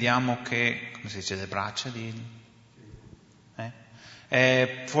 Quindi vediamo che, come si dice, le braccia di...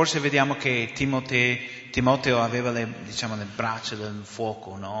 forse vediamo che Timoteo aveva le braccia del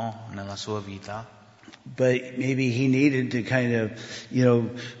fuoco, no? Nella sua vita. But maybe he needed to kind of,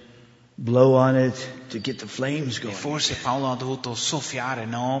 blow on it to get the flames going. E forse Paolo ha dovuto soffiare,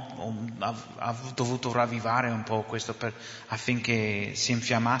 no? Ha dovuto ravvivare un po' questo affinché si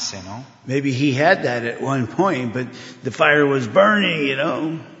infiammasse, no? Maybe he had that at one point, but the fire was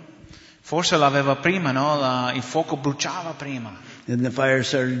burning, Forse l'aveva prima, no? Il fuoco bruciava prima. And the fire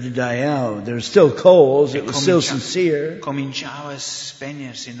started to die out. There were still coals. It was still sincere. Cominciava a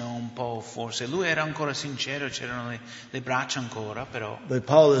spegnersi, no? Un po' forse. Lui era ancora sincero, c'erano le braccia ancora, però. But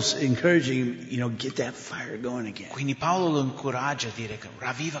Paul is encouraging him, get that fire going again. Quindi Paolo lo incoraggia a dire che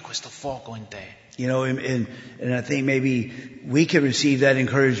ravviva questo fuoco in te. And I think maybe we can receive that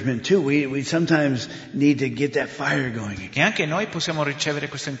encouragement too. We sometimes need to get that fire going again. E anche noi possiamo ricevere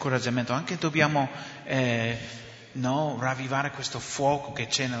questo incoraggiamento. Anche dobbiamo ravvivare questo fuoco che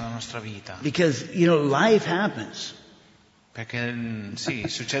c'è nella nostra vita. Because, life happens. Perché sì,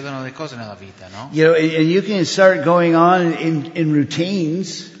 succedono le cose nella vita, no? And you can start going on in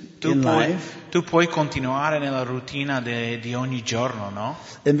routines in life. Tu puoi continuare nella routine di ogni giorno, no?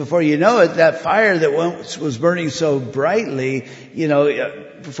 And before you know it, that fire that once was burning so brightly,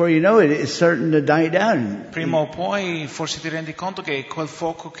 before you know it, it's starting to die down. Prima o poi forse ti rendi conto che quel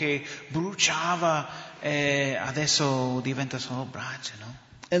fuoco che bruciava adesso diventa solo braccia, no?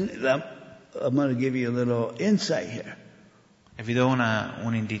 And I'm going to give you a little insight here. E vi do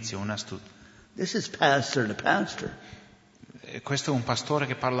un indizio, un astuto. This is pastor to pastor. Questo è un pastore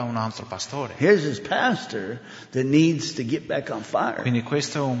che parla a un altro pastore. Here's his pastor that needs to get back on fire. Quindi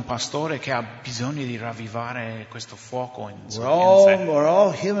questo è un pastore che ha bisogno di ravvivare questo fuoco in sé. We're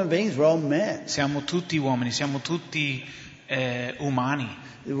all human beings, we're all men. Siamo tutti uomini, siamo tutti umani.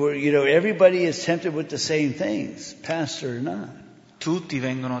 Everybody is tempted with the same things, pastor or not. Tutti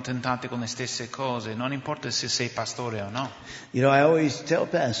vengono tentati con le stesse cose, non importa se sei pastore o no. I always tell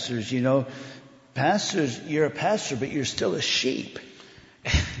pastors, pastors, you're a pastor, but you're still a sheep.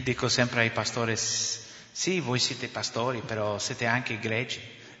 Dico sempre ai pastori, sì, voi siete pastori, però siete anche greggi.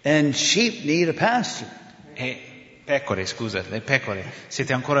 And sheep need a pastor. Le pecore,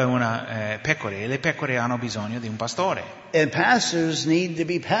 siete ancora pecore, e le pecore hanno bisogno di un pastore. And pastors need to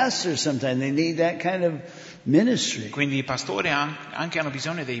be pastors sometimes. They need that kind of ministry. Quindi i pastori anche hanno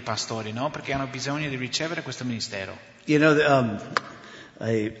bisogno dei pastori, no? Perché hanno bisogno di ricevere questo ministero.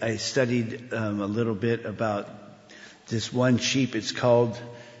 I studied a little bit about this one sheep. It's called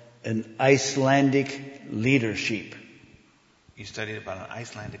an Icelandic leader sheep. You studied about an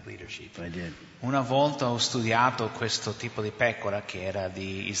Icelandic leader sheep. I did. Una volta ho studiato questo tipo di pecora che era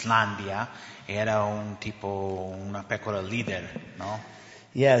di Islandia, era una pecora leader, no?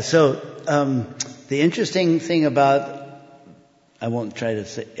 Yeah, so the interesting thing about, I won't try to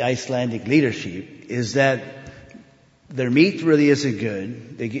say Icelandic leader sheep, is that their meat really isn't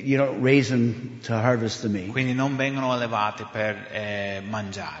good. You don't raise them to harvest the meat. Quindi non vengono allevati per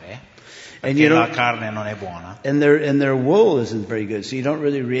mangiare, And perché la carne non è buona. And their wool isn't very good, so you don't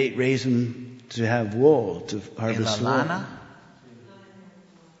really raise them to have wool, to harvest e la lana? wool.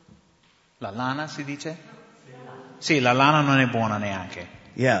 La lana si dice? Sì, la lana non è buona neanche.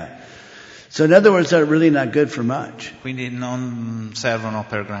 Yeah. So in other words, they're really not good for much. Quindi non servono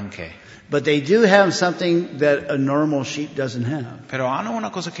per granché. But they do have something that a normal sheep doesn't have. Però hanno una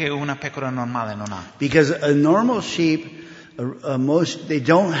cosa che una pecora normale non ha. Because a normal sheep, they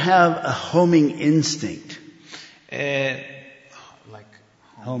don't have a homing instinct.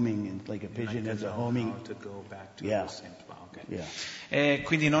 Homing, like a pigeon has a homing. To go back to Yeah. the same spot. Okay. Yeah. E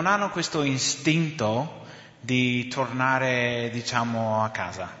quindi non hanno questo istinto di tornare, diciamo, a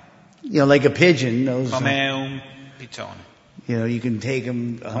casa, Like a pigeon knows. come un piccione. You can take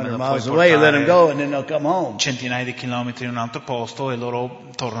them 100 lo miles puoi away and let them portare go, and then they'll come home. Centinaia di chilometri in un altro posto e loro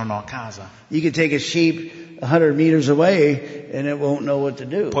tornano a casa. You can take a sheep 100 meters away, and it won't know what to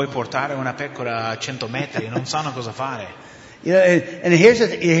do. Puoi portare una pecora a 100 metri e non sanno cosa fare. And here's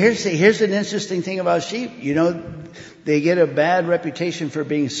an interesting thing about sheep. They get a bad reputation for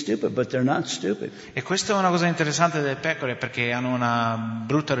being stupid, but they're not stupid. E questa è una cosa interessante delle pecore, perché hanno una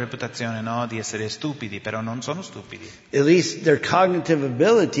brutta reputazione, no? Di essere stupidi, però non sono stupidi. At least their cognitive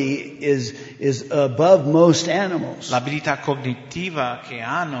ability is above most animals. L'abilità cognitiva che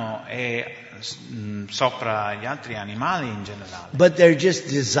hanno è sopra gli altri animali in generale. But they're just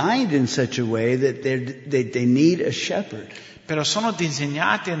designed in such a way that they need a shepherd. Però sono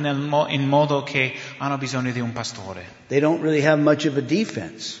disegnati in modo che hanno bisogno di un pastore. They don't really have much of a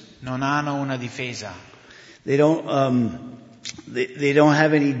defense. Non hanno una difesa. They don't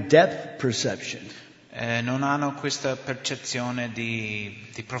have any depth perception. Non hanno questa percezione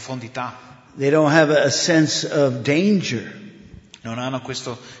di profondità. They don't have a sense of danger. Non hanno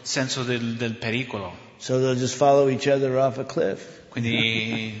questo senso del pericolo. So they'll just follow each other off a cliff.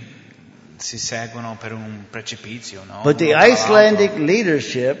 Quindi si seguono per un precipizio, no? But the Icelandic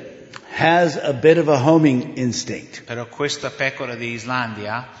leadership has a bit of a homing instinct. Però questa pecora di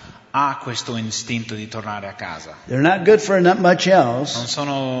Islandia ha questo istinto di tornare a casa. They're not good for not much else.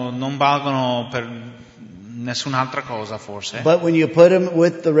 Non valgono per nessun'altra cosa forse. But when you put him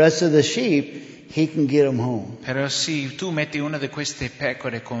with the rest of the sheep, he can get them home. Però se tu metti una di queste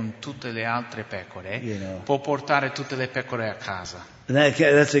pecore con tutte le altre pecore, You può portare tutte le pecore a casa. And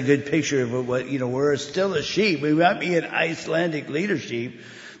that's a good picture of what, we're still a sheep. We might be an Icelandic leadership,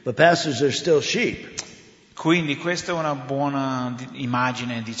 but pastors are still sheep. Quindi questa è una buona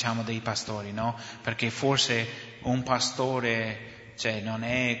immagine, diciamo, dei pastori, no? Perché forse un pastore, non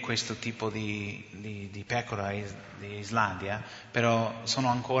è questo tipo di pecora di Islandia, però sono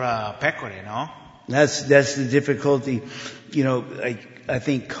ancora pecore, no? That's the difficulty, I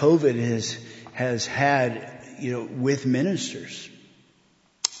think COVID has had, with ministers.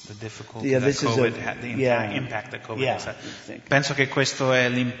 The difficulty Yeah, that this is COVID had, the impact that COVID has had. Penso che questo è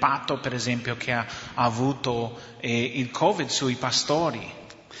l'impatto, per esempio, che ha avuto il COVID sui pastori.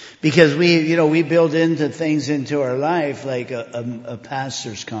 Because we build things into our life like a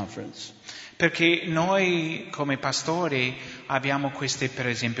pastor's conference. Perché noi come pastori abbiamo queste, per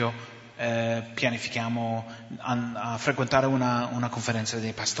esempio, pianifichiamo a frequentare una conferenza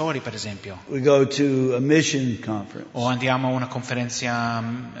dei pastori, per esempio. We go to a mission conference. O andiamo a una conferenza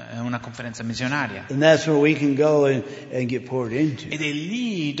missionaria. And that's where we can go and get poured into. Ed è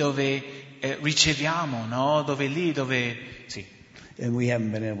lì dove riceviamo, no? Sì. And we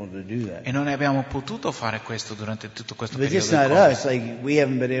haven't been able to do that. E non abbiamo potuto fare questo durante tutto questo But periodo. it's not us. Like you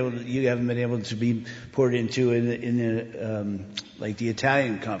haven't been able to be poured into in like the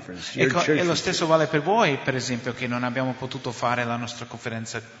Italian conference. E lo stesso vale per voi, per esempio, che non abbiamo potuto fare la nostra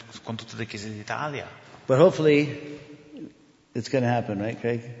conferenza con tutte le chiese d'Italia. But hopefully it's going to happen, right,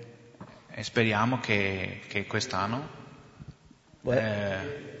 Craig? E speriamo che quest'anno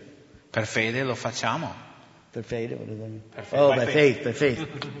per fede lo facciamo. Per fede? What does that mean? Per fede. Oh, By by faith. faith.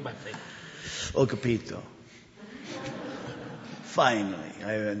 Ho capito. Finally,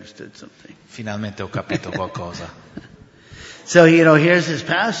 I understood something. Finalmente ho capito qualcosa. So, here's this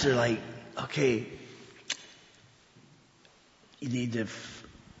pastor like, okay, you need to,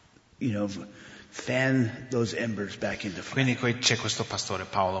 fan those embers back into fire. Quindi c'è questo pastore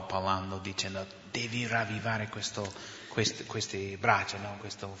Paolo parlando, dicendo devi ravvivare queste braccia, no?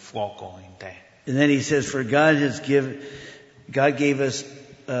 Questo fuoco in te. And then he says, for God gave us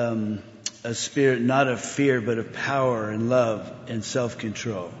a spirit not of fear, but of power and love and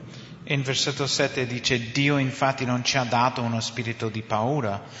self-control. In versetto 7 dice, Dio infatti non ci ha dato uno spirito di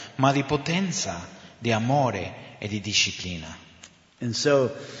paura, ma di potenza, di amore e di disciplina. And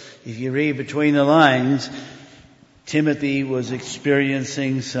so, if you read between the lines, Timothy was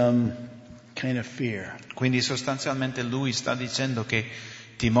experiencing some kind of fear. Quindi sostanzialmente lui sta dicendo che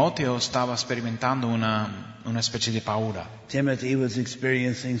Timoteo stava sperimentando una specie di paura. Timothy was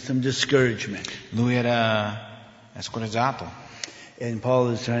experiencing some discouragement. Lui era scoraggiato. And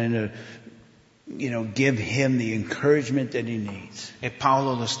Paul is trying to, give him the encouragement that he needs. E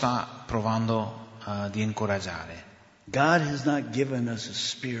Paolo lo sta provando di incoraggiare. God has not given us a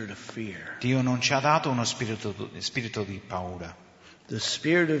spirit of fear. Dio non ci ha dato uno spirito di paura. The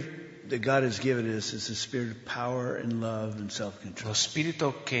spirit of that God has given us is a spirit of power and love and self-control. Lo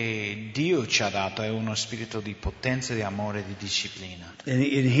spirito che Dio ci ha dato è uno spirito di potenza, di amore e di disciplina. And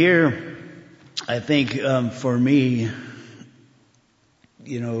here, I think for me,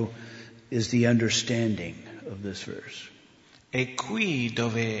 is the understanding of this verse. È qui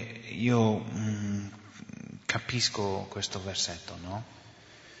dove io capisco questo versetto, no?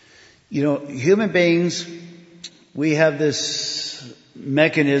 Human beings, we have this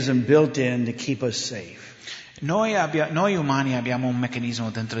mechanism built in to keep us safe. Noi umani abbiamo un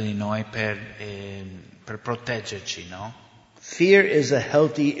meccanismo dentro di noi per proteggerci, no? Fear is a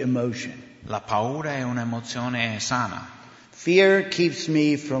healthy emotion. La paura è un'emozione sana. Fear keeps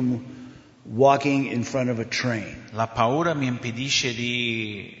me from walking in front of a train. La paura mi impedisce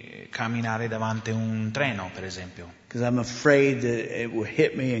di camminare davanti a un treno, per esempio. Because I'm afraid that it will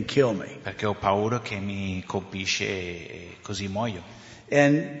hit me and kill me. Perché ho paura che mi colpisce e così muoio.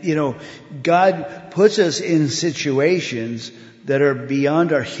 And, God puts us in situations that are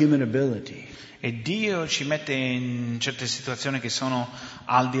beyond our human ability. E Dio ci mette in certe situazioni che sono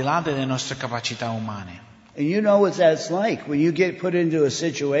al di là delle nostre capacità umane. And you know what that's like when you get put into a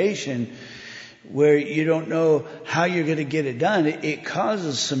situation where you don't know how you're going to get it done. It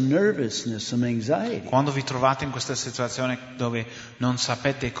causes some nervousness, some anxiety. Quando vi trovate in questa situazione dove non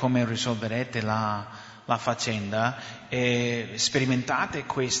sapete come risolverete la faccenda e sperimentate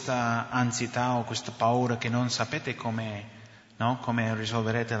questa ansietà o questa paura che non sapete come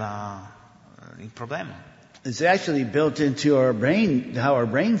risolverete il problema. It's actually built into our brain, how our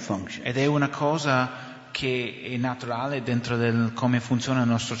brain functions. Ed è una cosa che è naturale dentro del come funziona il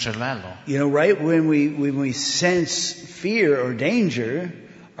nostro cervello. Right when we sense fear or danger,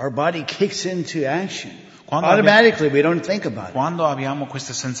 our body kicks into action. Automatically, we don't think about it. Quando abbiamo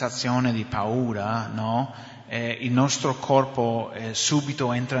questa sensazione di paura, no? Il nostro corpo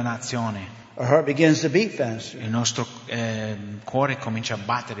subito entra in azione. Our heart begins to beat faster. Il nostro cuore comincia a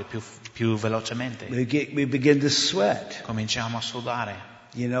battere più velocemente. We begin to sweat. Cominciamo a sudare.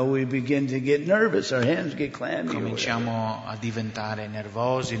 We begin to get nervous. Our hands get clammy. Cominciamo a diventare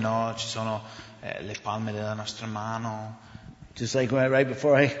nervosi, no? Ci sono le palme della nostra mano. Just like right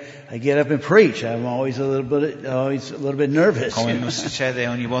before I get up and preach, I'm always a little bit nervous. Come mi succede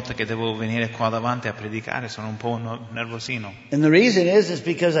ogni volta che devo venire qua davanti a predicare, sono un po' nervosino. And the reason is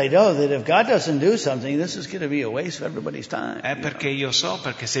because I know that if God doesn't do something, this is going to be a waste of everybody's time. È perché io so,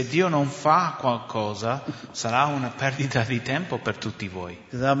 perché se Dio non fa qualcosa, sarà una perdita di tempo per tutti voi.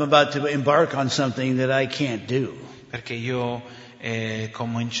 Because I'm about to embark on something that I can't do. Perché io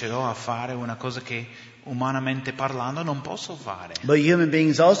comincerò a fare una cosa che umanamente parlando non posso fare. But human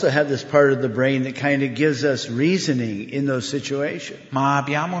beings also have this part of the brain that kind of gives us reasoning in those situations. Ma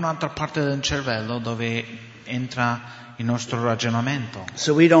abbiamo un'altra parte del cervello dove entra il nostro ragionamento.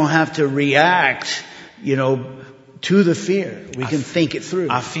 So we don't have to react, to the fear. We can think it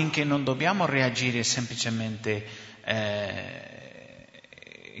through. Affinché non dobbiamo reagire semplicemente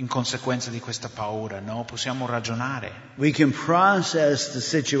in conseguenza di questa paura, no? Possiamo ragionare. We can process the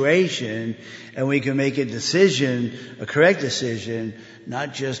situation and we can make a correct decision,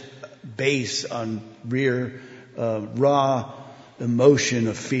 not just based on raw emotion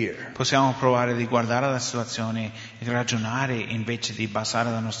of fear. Possiamo provare di guardare la situazione e ragionare invece di basare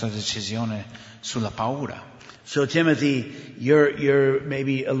la nostra decisione sulla paura. So Timothy, you're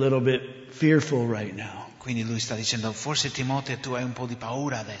maybe a little bit fearful right now. Quindi lui sta dicendo, forse Timoteo tu hai un po' di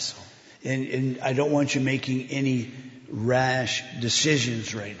paura adesso. And I don't want you making any rash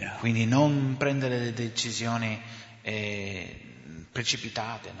decisions right now. Quindi non prendere le decisioni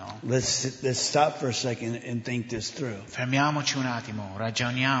precipitate, no? Let's stop for a second and think this through. Fermiamoci un attimo,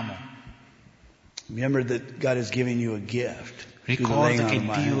 ragioniamo. Remember that God has given you a gift. Ricorda che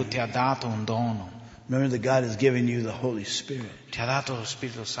Dio ti ha dato un dono. Remember that God has given you the Holy Spirit. Ti ha dato lo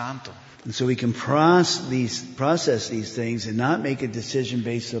Spirito Santo. And so we can process these things and not make a decision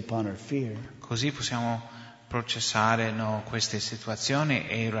based upon our fear. Così possiamo processare queste situazioni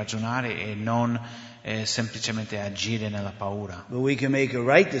e ragionare e non semplicemente agire nella paura. But we can make a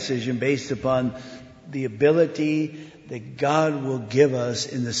right decision based upon the ability that God will give us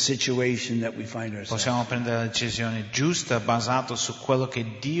in the situation that we find ourselves. Possiamo prendere la decisione giusta basato su quello che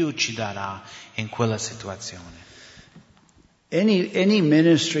Dio ci darà in quella situazione. Any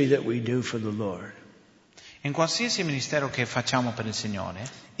ministry that we do for the Lord, in qualsiasi ministero che facciamo per il Signore,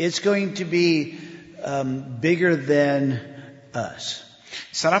 it's going to be bigger than us.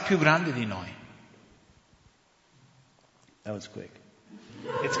 Sarà più grande di noi. That was quick.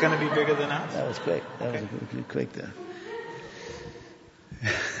 It's going to be bigger than us. That was quick. That was quick. Though.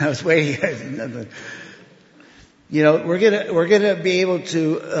 I was waiting. You know, we're gonna be able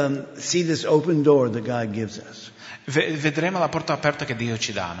to see this open door that God gives us. Vedremo la porta aperta che Dio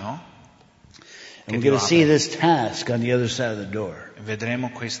ci dà, no? And we're going to see this task on the other side of the door. Vedremo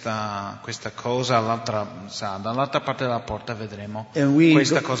questa cosa dall'altra parte della porta, vedremo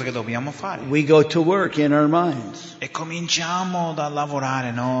cosa che dobbiamo fare. We go to work in our minds. E cominciamo da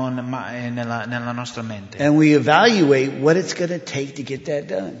lavorare, no? nella nostra mente. And we evaluate what it's going to take to get that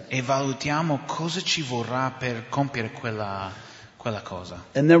done. E valutiamo cosa ci vorrà per compiere quella cosa.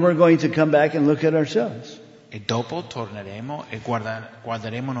 And then we're going to come back and look at ourselves. E dopo torneremo e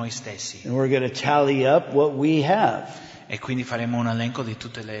guarderemo noi stessi. And we're going to tally up what we have. E quindi faremo un elenco di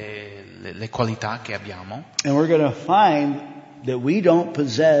tutte le qualità che abbiamo. And we're going to find that we don't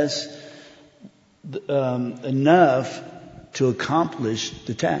possess enough to accomplish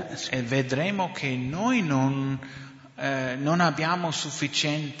the task. E vedremo che noi non abbiamo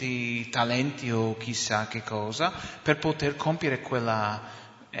sufficienti talenti o chissà che cosa per poter compiere quella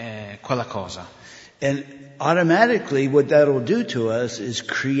cosa. And automatically what that'll do to us is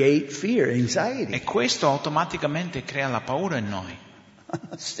create fear, anxiety. E questo automaticamente crea la paura in noi. I'm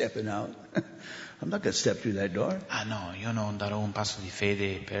not stepping out. I'm not going to step through that door. Ah no, io non darò un passo di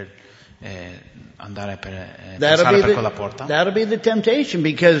fede per andare per That'll passare per quella porta. That'll be the temptation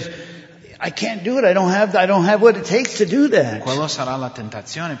because I can't do it. I don't have what it takes to do that. Quello sarà la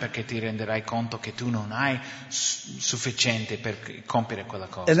tentazione perché ti renderai conto che tu non hai sufficiente per compiere quella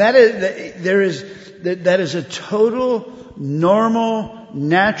cosa. And that is a total normal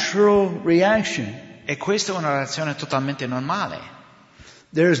natural reaction. E questa è una reazione totalmente normale.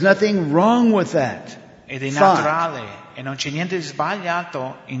 There is nothing wrong with that. Ed è naturale e non c'è niente di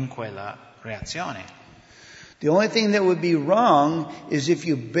sbagliato in quella reazione. The only thing that would be wrong is if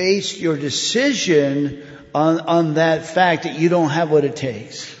you base your decision on that fact that you don't have what it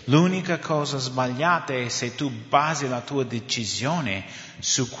takes. L'unica cosa sbagliata è se tu basi la tua decisione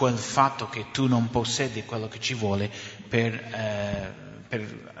su quel fatto che tu non possiedi quello che ci vuole per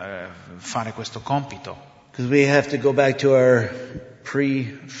fare questo compito. Because we have to go back to our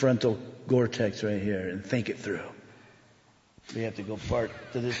prefrontal cortex right here and think it through. We have to go to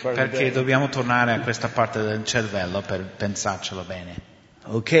this part of the Perché dobbiamo tornare a questa parte del cervello per pensarcelo bene.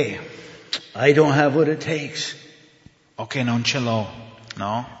 Okay, I don't have what it takes. Ok, non ce l'ho,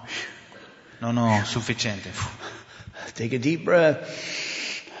 no? Non ho sufficiente. Take a deep breath.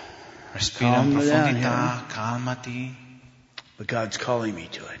 Respira in profondità, calmati. But God's calling me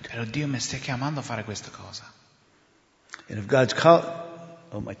to it. Però Dio mi sta chiamando a fare questa cosa. And if God's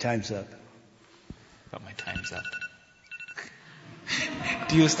my time's up. But my time's up.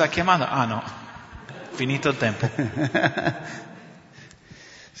 Dio sta chiamando? Ah no, finito il tempo.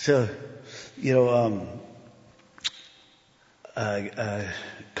 So,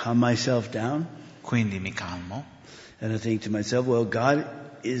 calm myself down. Quindi mi calmo. And I think to myself, well, God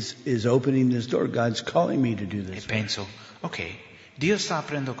is opening this door. God's calling me to do this. E penso, ok, Dio sta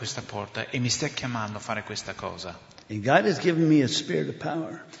aprendo questa porta e mi sta chiamando a fare questa cosa. And God has given me a spirit of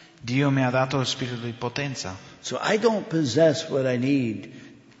power. Dio mi ha dato lo spirito di potenza. So I don't possess what I need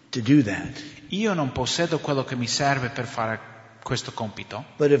to do that. Io non possiedo quello che mi serve per fare questo compito.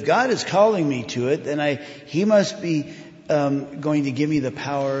 But if God is calling me to it, then He must be going to give me the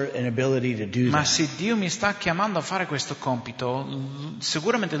power and ability to do that. Ma se Dio mi sta chiamando a fare questo compito,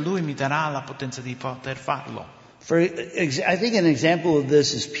 sicuramente Lui mi darà la potenza di poter farlo. I think an example of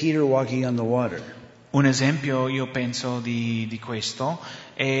this is Peter walking on the water. Un esempio, io penso, di questo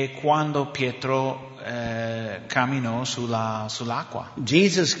è quando Pietro camminò sull'acqua.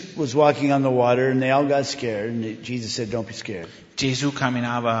 Jesus was walking on the water and they all got scared and Jesus said, "Don't be scared." Gesù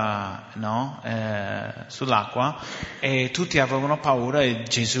camminava sull'acqua e tutti avevano paura e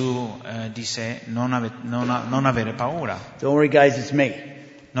Gesù disse non avere paura. Don't worry guys, it's me.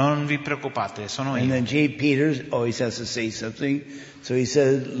 Non vi preoccupate, sono io. And then Peter always has to say something. So he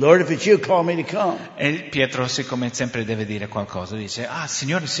said, "Lord, if it's you, call me to come." E Pietro, siccome sempre deve dire qualcosa, dice,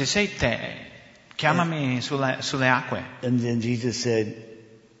 Signore, se sei te, chiamami sulle acque. And then Jesus said,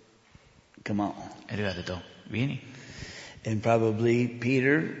 "Come on." E lui ha detto, vieni. And probably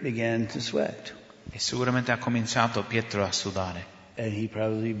Peter began to sweat. E sicuramente ha cominciato Pietro a sudare. And he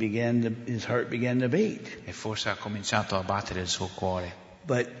probably his heart began to beat. E forse ha cominciato a battere il suo cuore.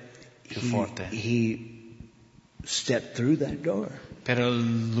 But he stepped through that door. Però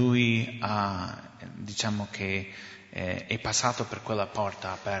lui diciamo che è passato per quella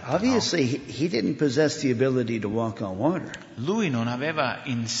porta aperta. Obviously, no? he didn't possess the ability to walk on water. Lui non aveva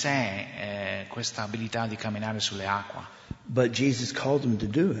in sé questa abilità di camminare sulle acque. But Jesus called him to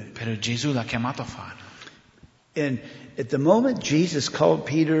do it. Però Gesù l'ha chiamato a farlo. And at the moment Jesus called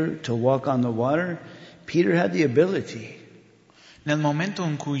Peter to walk on the water, Peter had the ability. Nel momento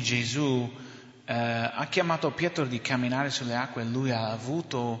in cui Gesù ha chiamato Pietro di camminare sulle acque, lui ha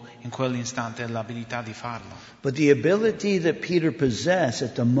avuto in quell'istante l'abilità di farlo. But the ability that Peter possessed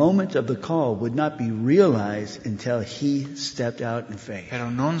at the moment of the call would not be realized until he stepped out in faith. Però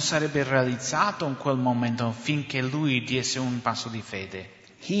non sarebbe realizzato in quel momento finché lui diesse un passo di fede.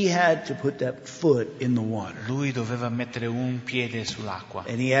 He had to put that foot in the water. Lui doveva mettere un piede sull'acqua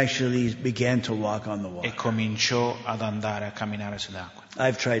And he actually began to walk on the e water. cominciò ad andare a camminare sulle acque.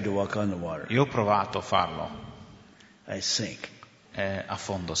 I've tried to walk on the water. Io ho provato a farlo, I sink. a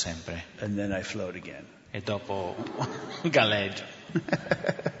fondo sempre, And then I float again. e dopo galleggio.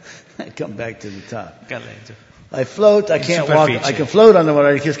 I come back to the top. Galleggio. I float, I In can't walk. superficie. I can float on the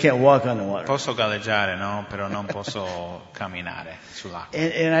water, I just can't walk on the water. Posso galleggiare, no? Però non posso camminare sull'acqua.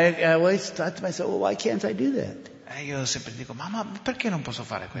 And I always thought to myself, well, why can't I do that? E io sempre dico, ma perché non posso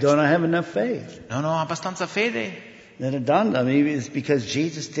fare questo? Don't I have enough faith? Non ho abbastanza fede? Then it dawned on me it's because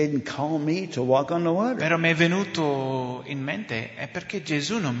Jesus didn't call me to walk on the water. Però mi è venuto in mente, è perché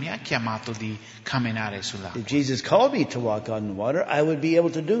Gesù non mi ha chiamato di camminare sull'acqua. If Jesus called me to walk on the water, I would be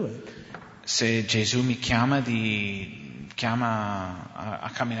able to do it. Se Gesù mi chiama a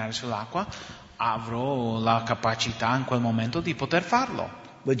camminare sull'acqua, avrò la capacità in quel momento di poter farlo.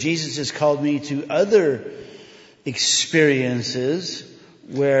 But Jesus has called me to other experiences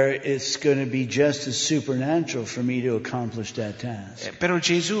where it's going to be just as supernatural for me to accomplish that task. Però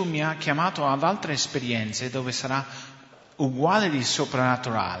Gesù mi ha chiamato ad altre esperienze dove sarà uguale di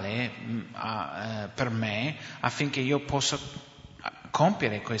soprannaturale per me, affinché io possa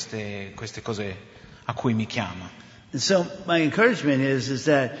compiere queste cose a cui mi chiama. And so my encouragement is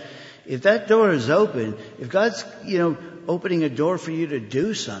that if that door is open, if God's, opening a door for you to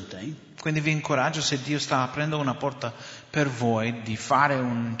do something, Quindi vi incoraggio, se Dio sta aprendo una porta per voi di fare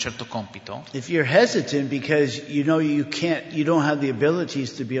un certo compito, if you're hesitant because you don't have the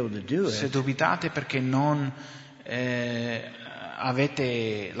abilities to be able to do se it, dubitate perché non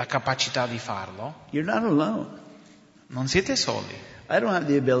avete la capacità di farlo, you're not alone. non siete soli. I don't have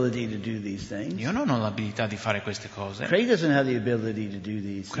the ability to do these things. Io non ho l'abilità di fare queste cose. Craig doesn't have the ability to do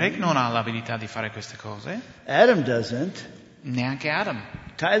these Craig things. non ha l'abilità di fare queste cose. Adam doesn't. Neanche Adam.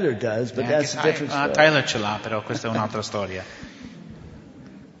 Tyler does, but Neanche that's a different story. Tyler ce l'ha, però questa è un'altra storia.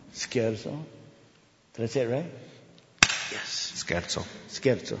 Scherzo. Did I say it right? Yes. Scherzo.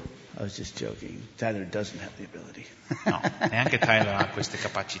 Scherzo. I was just joking. Tyler doesn't have the ability. No, neanche Tyler ha queste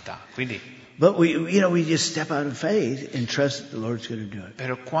capacità. Quindi, But we just step out of faith and trust that the Lord's going to do it.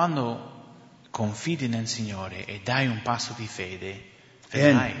 però quando confidi nel Signore e dai un passo di fede,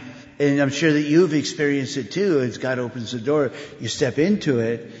 vedrai. And I'm sure that you've experienced it too. As God opens the door, you step into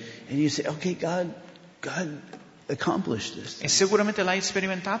it and you say, okay, God accomplished this. E sicuramente l'hai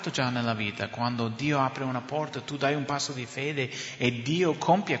sperimentato già nella vita, quando Dio apre una porta, tu dai un passo di fede e Dio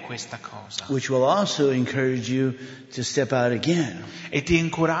compie questa cosa. Which will also encourage you to step out again. E ti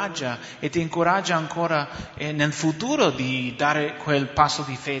incoraggia ancora nel futuro di dare quel passo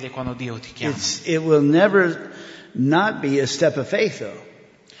di fede quando Dio ti chiama. It will never not be a step of faith though.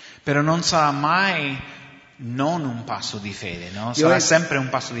 Però non sarà mai non un passo di fede, no? Sarà sempre un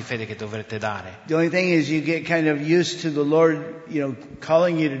passo di fede che dovrete dare. The only thing is you get kind of used to the Lord,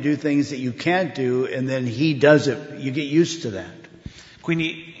 calling you to do things that you can't do, and then He does it. You get used to that.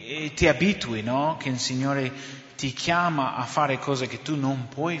 Quindi ti abitui, no? Che il Signore ti chiama a fare cose che tu non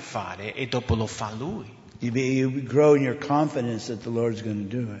puoi fare e dopo lo fa Lui. You grow in your confidence that the Lord's going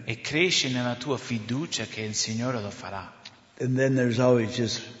to do it. E cresci nella tua fiducia che il Signore lo farà. And then there's always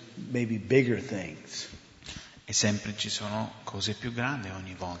just maybe bigger things. E sempre ci sono cose più grandi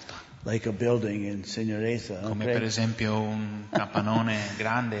ogni volta. Like a building in Signoresa. Come okay? per esempio un campanone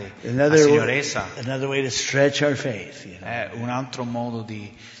grande a Signoresa. Another way to stretch our faith. È un altro modo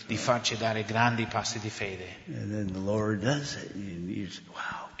di farci dare grandi passi di fede. And then the Lord does it. And you just,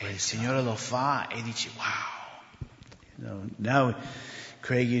 wow. E il Signore lo fa e dici wow. Now,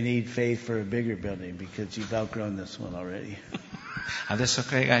 Craig, you need faith for a bigger building because you've outgrown this one already. Adesso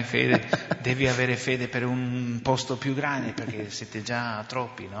Craig hai fede, devi avere fede per un posto più grande perché siete già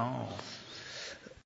troppi, no?